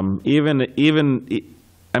 I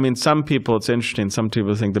mean, some people, it's interesting, some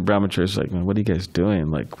people think the brahmachari is like, what are you guys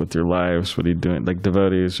doing, like, with your lives? What are you doing? Like,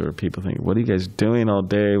 devotees or people think, what are you guys doing all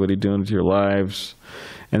day? What are you doing with your lives?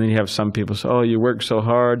 And then you have some people say, oh, you work so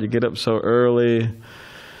hard, you get up so early.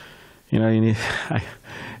 You know,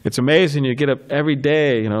 it's amazing, you get up every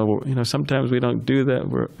day, you know, sometimes we don't do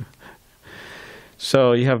that.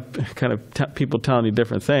 So you have kind of people telling you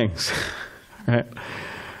different things, right?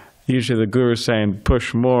 Usually the guru is saying,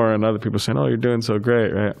 push more, and other people saying, oh, you're doing so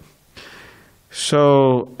great, right?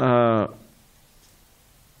 So,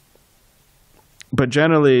 but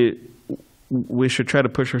generally, we should try to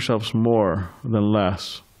push ourselves more than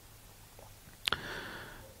less.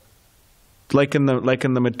 Like in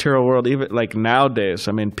the material world, even like nowadays,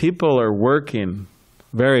 I mean, people are working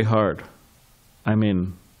very hard. I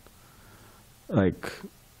mean, like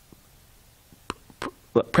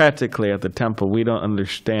practically at the temple, we don't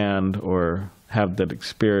understand or have that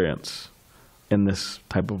experience in this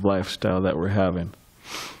type of lifestyle that we're having.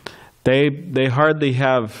 They hardly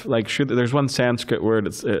have, like, there's one Sanskrit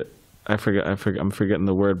word. I'm forgetting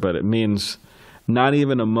the word, but it means not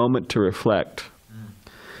even a moment to reflect.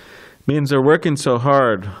 Means they're working so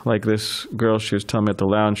hard. Like this girl, she was telling me at the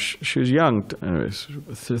lounge, she was young. Anyways,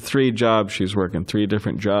 3 jobs she's working, 3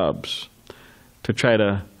 different jobs, to try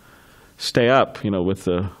to stay up, you know, with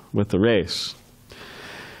the race.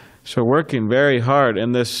 So working very hard,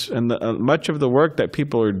 and much of the work that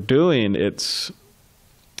people are doing, it's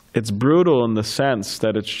brutal in the sense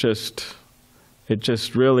that it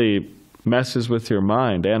just really messes with your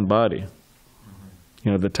mind and body.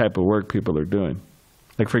 You know, the type of work people are doing.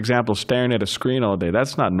 Like, for example, staring at a screen all day,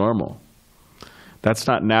 that's not normal. That's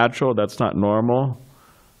not natural, that's not normal.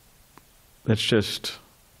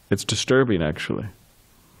 It's disturbing, actually.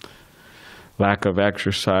 Lack of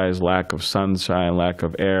exercise, lack of sunshine, lack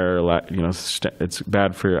of air, it's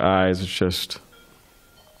bad for your eyes. It's just,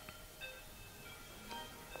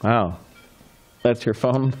 wow. That's your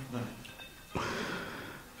phone?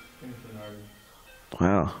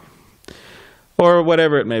 Wow. Or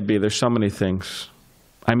whatever it may be, there's so many things.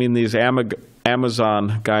 I mean, these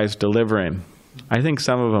Amazon guys delivering, I think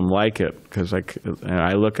some of them like it, because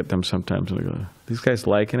I look at them sometimes and I go, these guys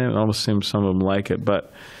liking it? It almost seems some of them like it,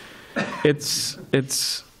 but it's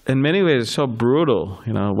in many ways it's so brutal,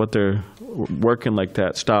 you know, what they're working like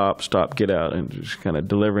that, stop, get out, and just kind of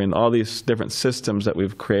delivering all these different systems that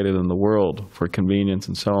we've created in the world for convenience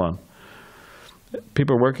and so on.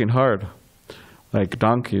 People are working hard, like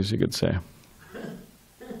donkeys, you could say.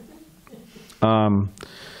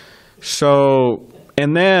 So,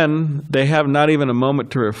 and then they have not even a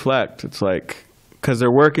moment to reflect. It's like, because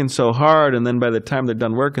they're working so hard, and then by the time they're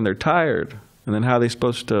done working, they're tired. And then how are they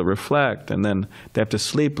supposed to reflect? And then they have to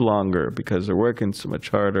sleep longer because they're working so much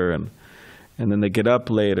harder, and then they get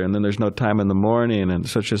up later, and then there's no time in the morning, and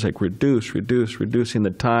so it's just like reducing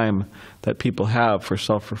the time that people have for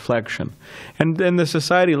self-reflection. And then the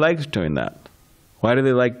society likes doing that. Why do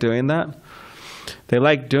they like doing that? They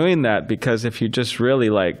like doing that because if you just really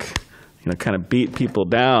like, kind of beat people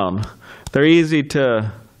down, they're easy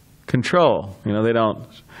to control. They don't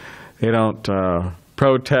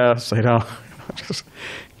protest. They don't just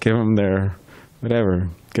give them their whatever,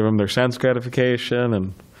 give them their sense gratification.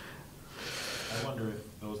 And I wonder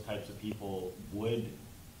if those types of people would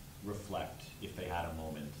reflect if they had a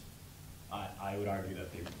moment. I would argue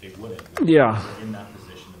that they wouldn't. Yeah. In that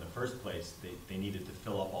position in the first place, they needed to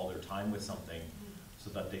fill up all their time with something so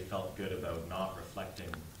that they felt good about not reflecting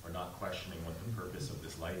or not questioning what the purpose of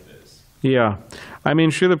this life is. Yeah. I mean,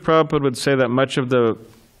 Srila Prabhupada would say that much of the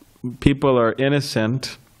people are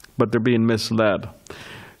innocent, but they're being misled.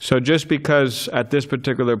 So just because at this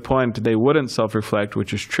particular point they wouldn't self-reflect,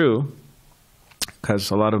 which is true, because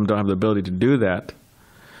a lot of them don't have the ability to do that,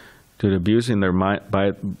 due to abusing their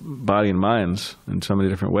body and minds in so many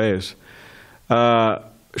different ways, Srila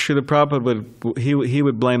Prabhupada he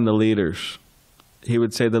would blame the leaders. He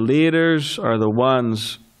would say the leaders are the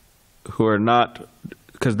ones who are not,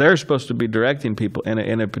 because they're supposed to be directing people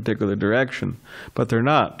in a particular direction, but they're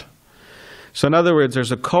not. So in other words,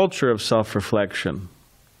 there's a culture of self-reflection,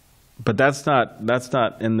 but that's not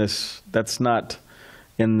in this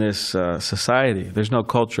society. There's no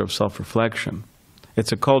culture of self-reflection.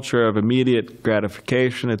 It's a culture of immediate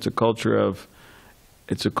gratification. It's a culture of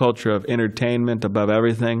entertainment above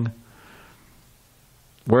everything.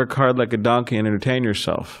 Work hard like a donkey and entertain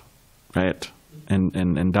yourself, right?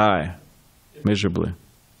 And die miserably.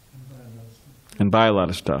 And buy a lot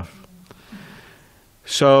of stuff.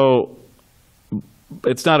 So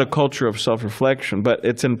it's not a culture of self-reflection, but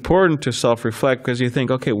it's important to self-reflect because you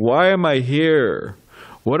think, okay, why am I here?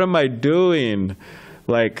 What am I doing?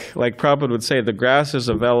 Like Prabhupada would say, the grass is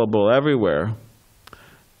available everywhere,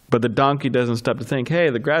 but the donkey doesn't stop to think, hey,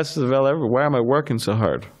 the grass is available everywhere. Why am I working so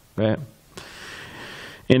hard, right?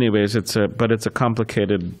 Anyways, it's a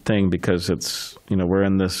complicated thing because it's, we're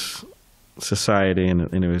in this society,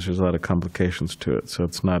 and anyways, there's a lot of complications to it, so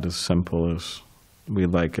it's not as simple as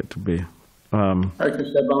we'd like it to be. Hare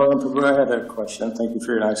Krishna, Balaram Prabhu, I had a question. Thank you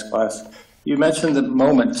for your nice class. You mentioned the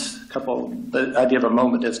moment, the idea of a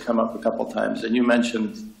moment has come up a couple times, and you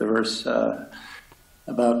mentioned the verse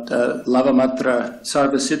about lavamatra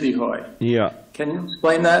sarva siddhi hoy. Yeah. Can you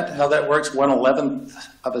explain that, how that works, 1/11th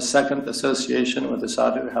of a second association with the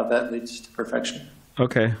sadhu, how that leads to perfection?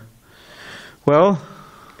 Okay. Well,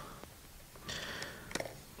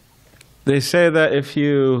 they say that if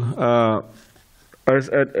you are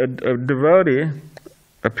a devotee,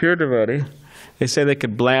 a pure devotee, they say they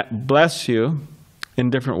could bless you in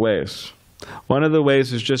different ways. One of the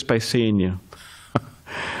ways is just by seeing you,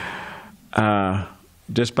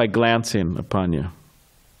 just by glancing upon you.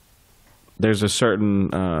 There's a certain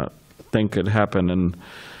thing could happen, and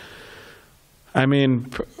I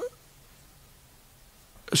mean,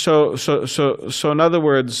 so in other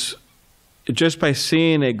words, just by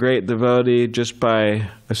seeing a great devotee, just by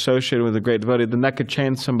associating with a great devotee, then that could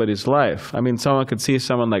change somebody's life. I mean, someone could see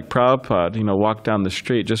someone like Prabhupada, walk down the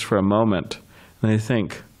street just for a moment, and they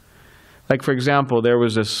think, like for example, there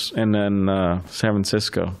was this in San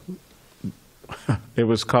Francisco. It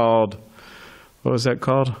was called, what was that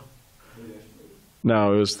called?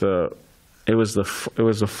 No, it was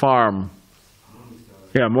the farm.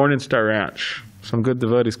 Yeah, Morning Star Ranch. Some good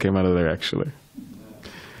devotees came out of there, actually.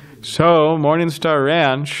 So Morning Star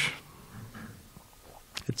Ranch,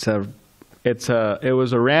 it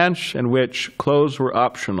was a ranch in which clothes were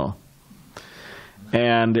optional,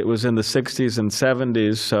 and it was in the 60s and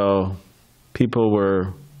 70s, so people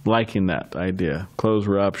were liking that idea. Clothes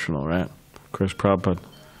were optional, right? Of course, Prabhupada,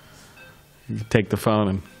 you could take the phone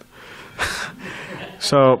and.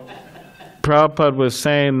 So Prabhupada was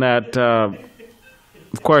saying that,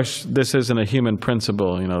 of course, this isn't a human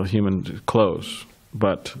principle, human clothes.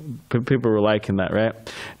 But people were liking that, right?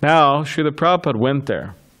 Now, Srila Prabhupada went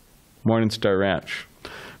there, Morning Star Ranch.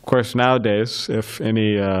 Of course, nowadays, if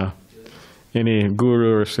any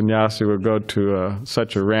guru or sannyasi would go to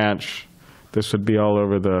such a ranch, this would be all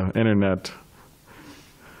over the internet.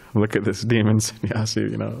 Look at this demon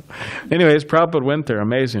sannyasi, Anyways, Prabhupada went there.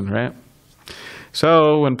 Amazing, right?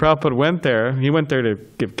 So when Prabhupada went there, he went there to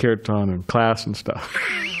give kirtan and class and stuff.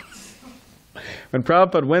 When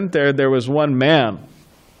Prabhupada went there, there was one man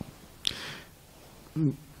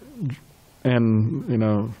and you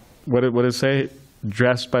know, what did it say?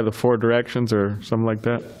 Dressed by the four directions or something like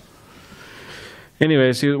that.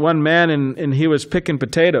 Anyways, he was one man, and he was picking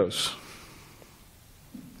potatoes.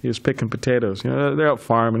 He was picking potatoes. You know, they're out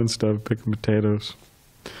farming and stuff, picking potatoes.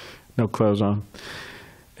 No clothes on.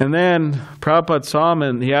 And then Prabhupada saw him,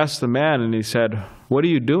 and he asked the man, and he said, "What are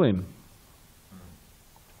you doing?"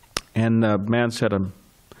 And the man said,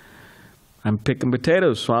 I'm picking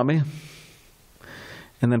potatoes, Swami."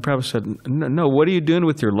 And then Prabhupada said, no, what are you doing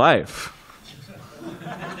with your life?"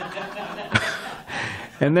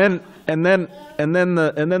 and then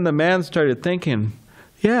the man started thinking,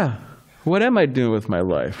 "Yeah, what am I doing with my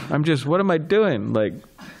life? What am I doing? Like,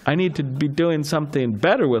 I need to be doing something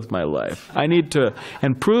better with my life. I need to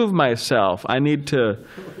improve myself. I need to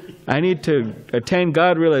attain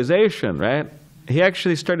God realization," right? He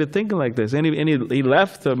actually started thinking like this, and he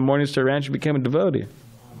left the Morningstar Ranch and became a devotee.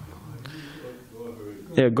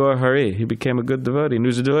 Yeah, Gaur Hari. He became a good devotee, and he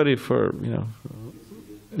was a devotee for, you know,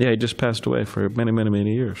 yeah, he just passed away for many, many,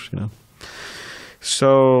 many years, you know.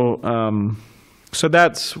 So, so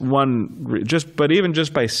that's one. But even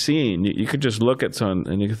just by seeing, you could just look at someone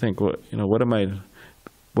and you could think, well, you know, what am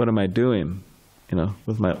I doing, you know,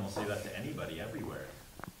 with my. I'll say that to anybody, everywhere.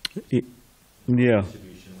 Yeah.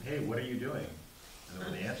 Distribution. Hey, what are you doing? And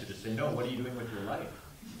then when they answer, just say, no. What are you doing with your life?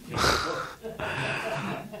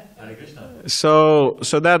 Hare Krishna. So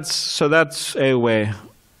that's a way.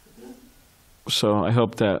 So I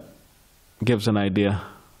hope that gives an idea.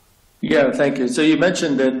 Yeah, thank you. So you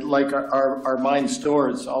mentioned that like our mind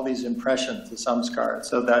stores all these impressions, the samskara,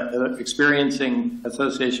 so that experiencing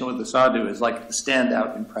association with the sadhu is like the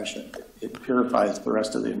standout impression. It purifies the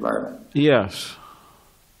rest of the environment. Yes.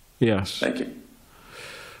 Yes. Thank you.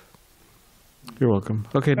 You're welcome.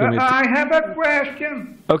 Okay, Dimitri. I have a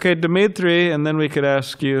question. Okay, Dimitri, and then we could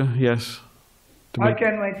ask you. Yes. I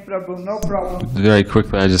can wait, Prabhu, no problem. Very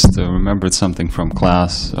quickly, I just remembered something from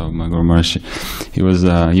class of my Guru Maharaj. He was,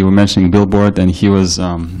 you were mentioning Billboard, and he was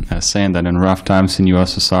saying that in rough times in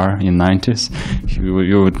USSR in 90s,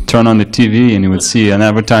 you would turn on the TV and you would see an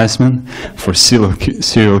advertisement for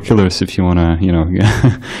serial killers if you want to, you know,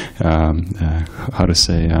 how to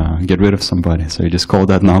say, get rid of somebody. So you just call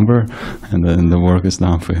that number, and then the work is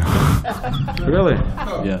done for you. Really?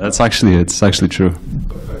 Yeah, it's actually true.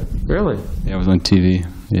 Really? Yeah, it was on TV.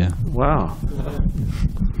 Yeah. Wow. The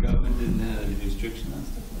government didn't have any restriction on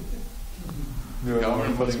stuff like that. The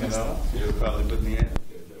government putting it out. They were probably putting the ad out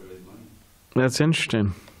there to raise money. That's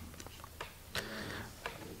interesting.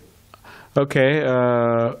 Okay,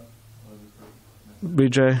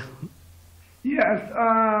 Vijay. Yes,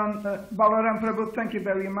 Balaram Prabhu, thank you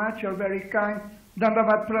very much. You're very kind.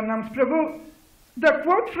 Dandavat Pranams Prabhu. The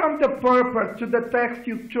quote from the purport to the text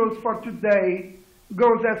you chose for today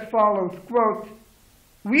goes as follows, quote,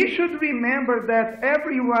 "We should remember that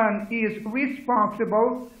everyone is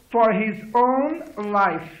responsible for his own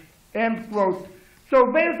life," end quote. So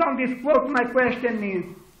based on this quote, my question is,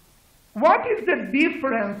 what is the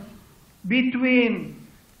difference between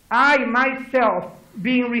I myself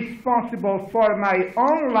being responsible for my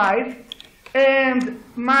own life and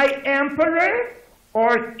my emperor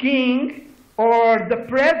or king or the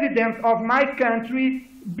president of my country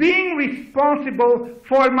being responsible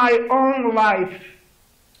for my own life?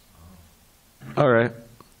 All right.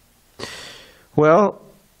 Well,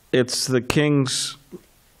 it's the king's.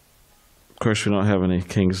 Of course, we don't have any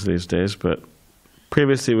kings these days, but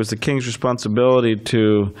previously it was the king's responsibility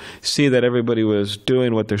to see that everybody was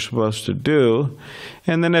doing what they're supposed to do,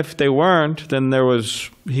 and then if they weren't, then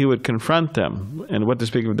he would confront them, and what to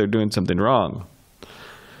speak of, they're doing something wrong.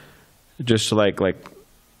 Just like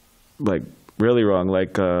really wrong,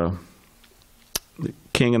 like the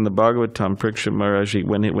king in the Bhagavatam, Parikshit Maharaj,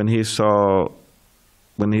 when he saw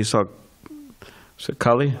was it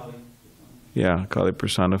Kali? Yeah, Kali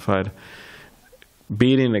personified,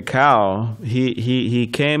 beating a cow. He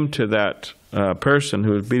came to that person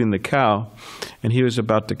who was beating the cow, and he was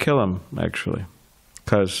about to kill him, actually,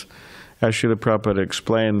 because as Srila Prabhupada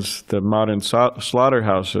explains, the modern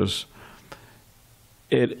slaughterhouses,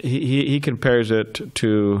 he compares it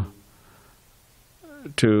to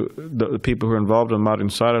the people who are involved in modern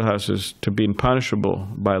slaughterhouses to being punishable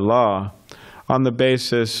by law on the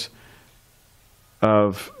basis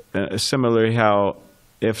of, similarly, how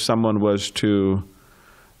if someone was to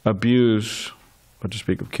abuse, or to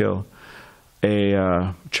speak of kill,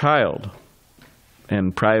 a child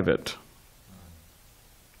in private,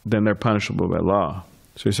 then they're punishable by law.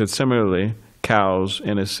 So he said, similarly, cows,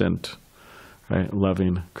 innocent, right,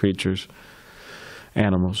 loving creatures,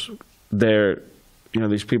 animals,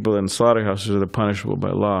 these people in slaughterhouses are punishable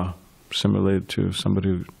by law. similarly to somebody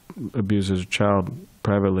who abuses a child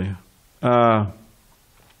privately. But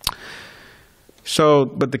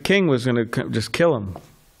the king was going to just kill him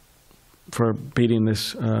for beating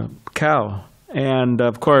this cow. And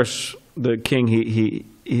of course, the king,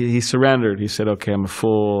 he surrendered. He said, okay, I'm a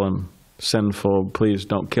fool, I'm sinful, please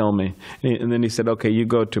don't kill me. And then he said, okay, you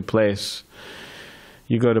go to places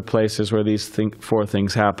where these four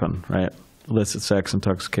things happen, right? Illicit sex,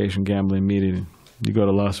 intoxication, gambling, meeting. You go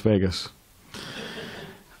to Las Vegas.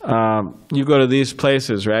 You go to these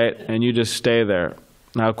places, right? And you just stay there.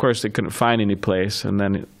 Now, of course, they couldn't find any place, and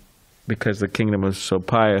then because the kingdom was so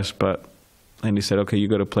pious, and he said, okay, you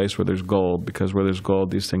go to a place where there's gold, because where there's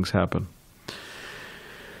gold, these things happen.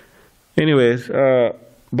 Anyways,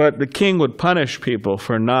 but the king would punish people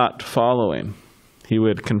for not following. He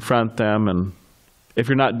would confront them, and if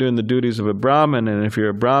you're not doing the duties of a Brahmin, and if you're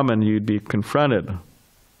a Brahmin, you'd be confronted.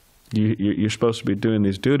 You're supposed to be doing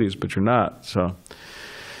these duties, but you're not.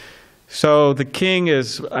 So the king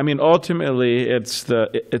is, I mean, ultimately, it's the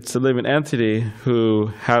living entity who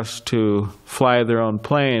has to fly their own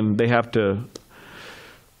plane. They have to,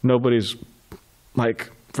 nobody's, like,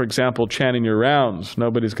 for example, chanting your rounds.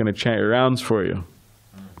 Nobody's going to chant your rounds for you.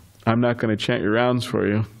 I'm not going to chant your rounds for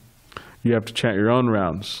you. You have to chant your own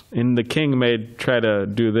rounds. And the king may try to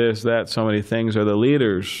do this, that, so many things, or the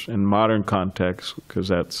leaders in modern context, because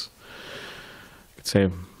that's, I could say,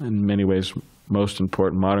 in many ways, most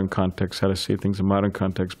important modern context, how to see things in modern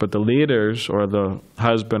context. But the leaders, or the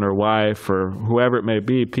husband or wife, or whoever it may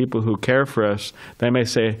be, people who care for us, they may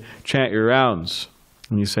say, chant your rounds.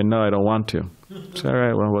 And you say, no, I don't want to. Say, all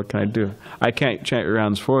right, well, what can I do? I can't chant your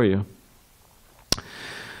rounds for you.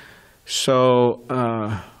 So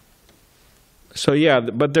yeah,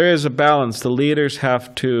 but there is a balance. The leaders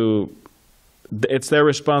have to, it's their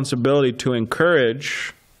responsibility to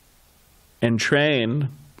encourage and train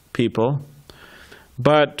people.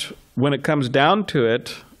 But when it comes down to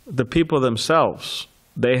it, the people themselves,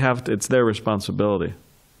 they have to, it's their responsibility.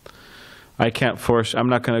 I can't force, I'm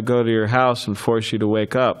not going to go to your house and force you to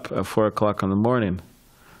wake up at 4 o'clock in the morning,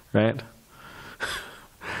 right?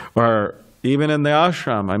 Or even in the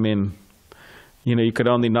ashram, I mean, you know, you could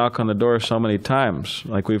only knock on the door so many times.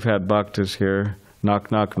 Like we've had bhaktas here,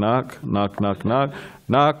 knock, knock, knock, knock, knock, knock,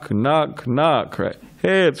 knock, knock, knock, right?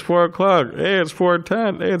 Hey, it's 4 o'clock. Hey, it's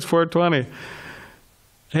 4:10. Hey, it's 4:20.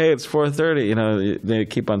 Hey, it's 4:30. You know, they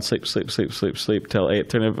keep on sleep till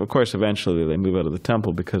 8:30. Of course, eventually they move out of the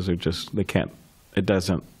temple because they can't, it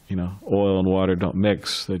doesn't, you know, oil and water don't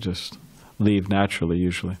mix. They just leave naturally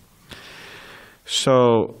usually.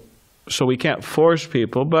 So we can't force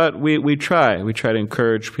people, but we try. We try to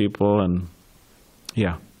encourage people and,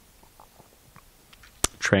 yeah,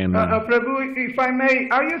 train them. Prabhu, if I may,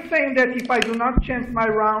 are you saying that if I do not chant my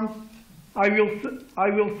rounds, I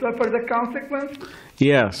will suffer the consequence?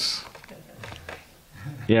 Yes.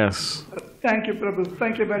 Yes. Thank you, Prabhu.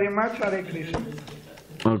 Thank you very much. Hare Krishna.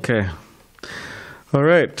 Okay. All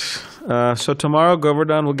right. So tomorrow,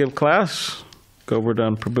 Govardhan will give class.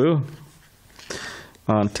 Govardhan Prabhu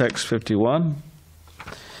on text 51.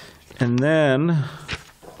 And then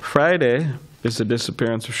Friday is the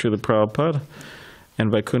disappearance of Srila Prabhupada. And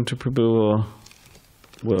Vaikuntha Prabhu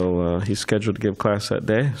he's scheduled to give class that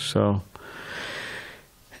day. So,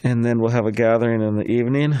 and then we'll have a gathering in the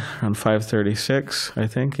evening around 5:36, I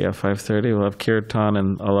think. Yeah, 5:30. We'll have kirtan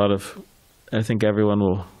and a lot of, I think everyone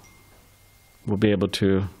will be able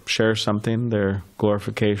to share something, their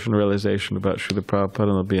glorification, realization about Srila Prabhupada, and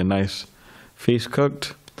there'll be a nice feast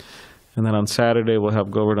cooked. And then on Saturday we'll have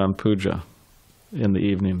Govardhan Puja in the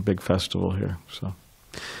evening, big festival here. So,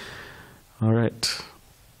 all right.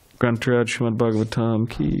 Grantaraj Srimad Bhagavatam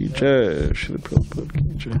ki jai, Srila Prabhupada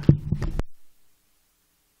ki jai.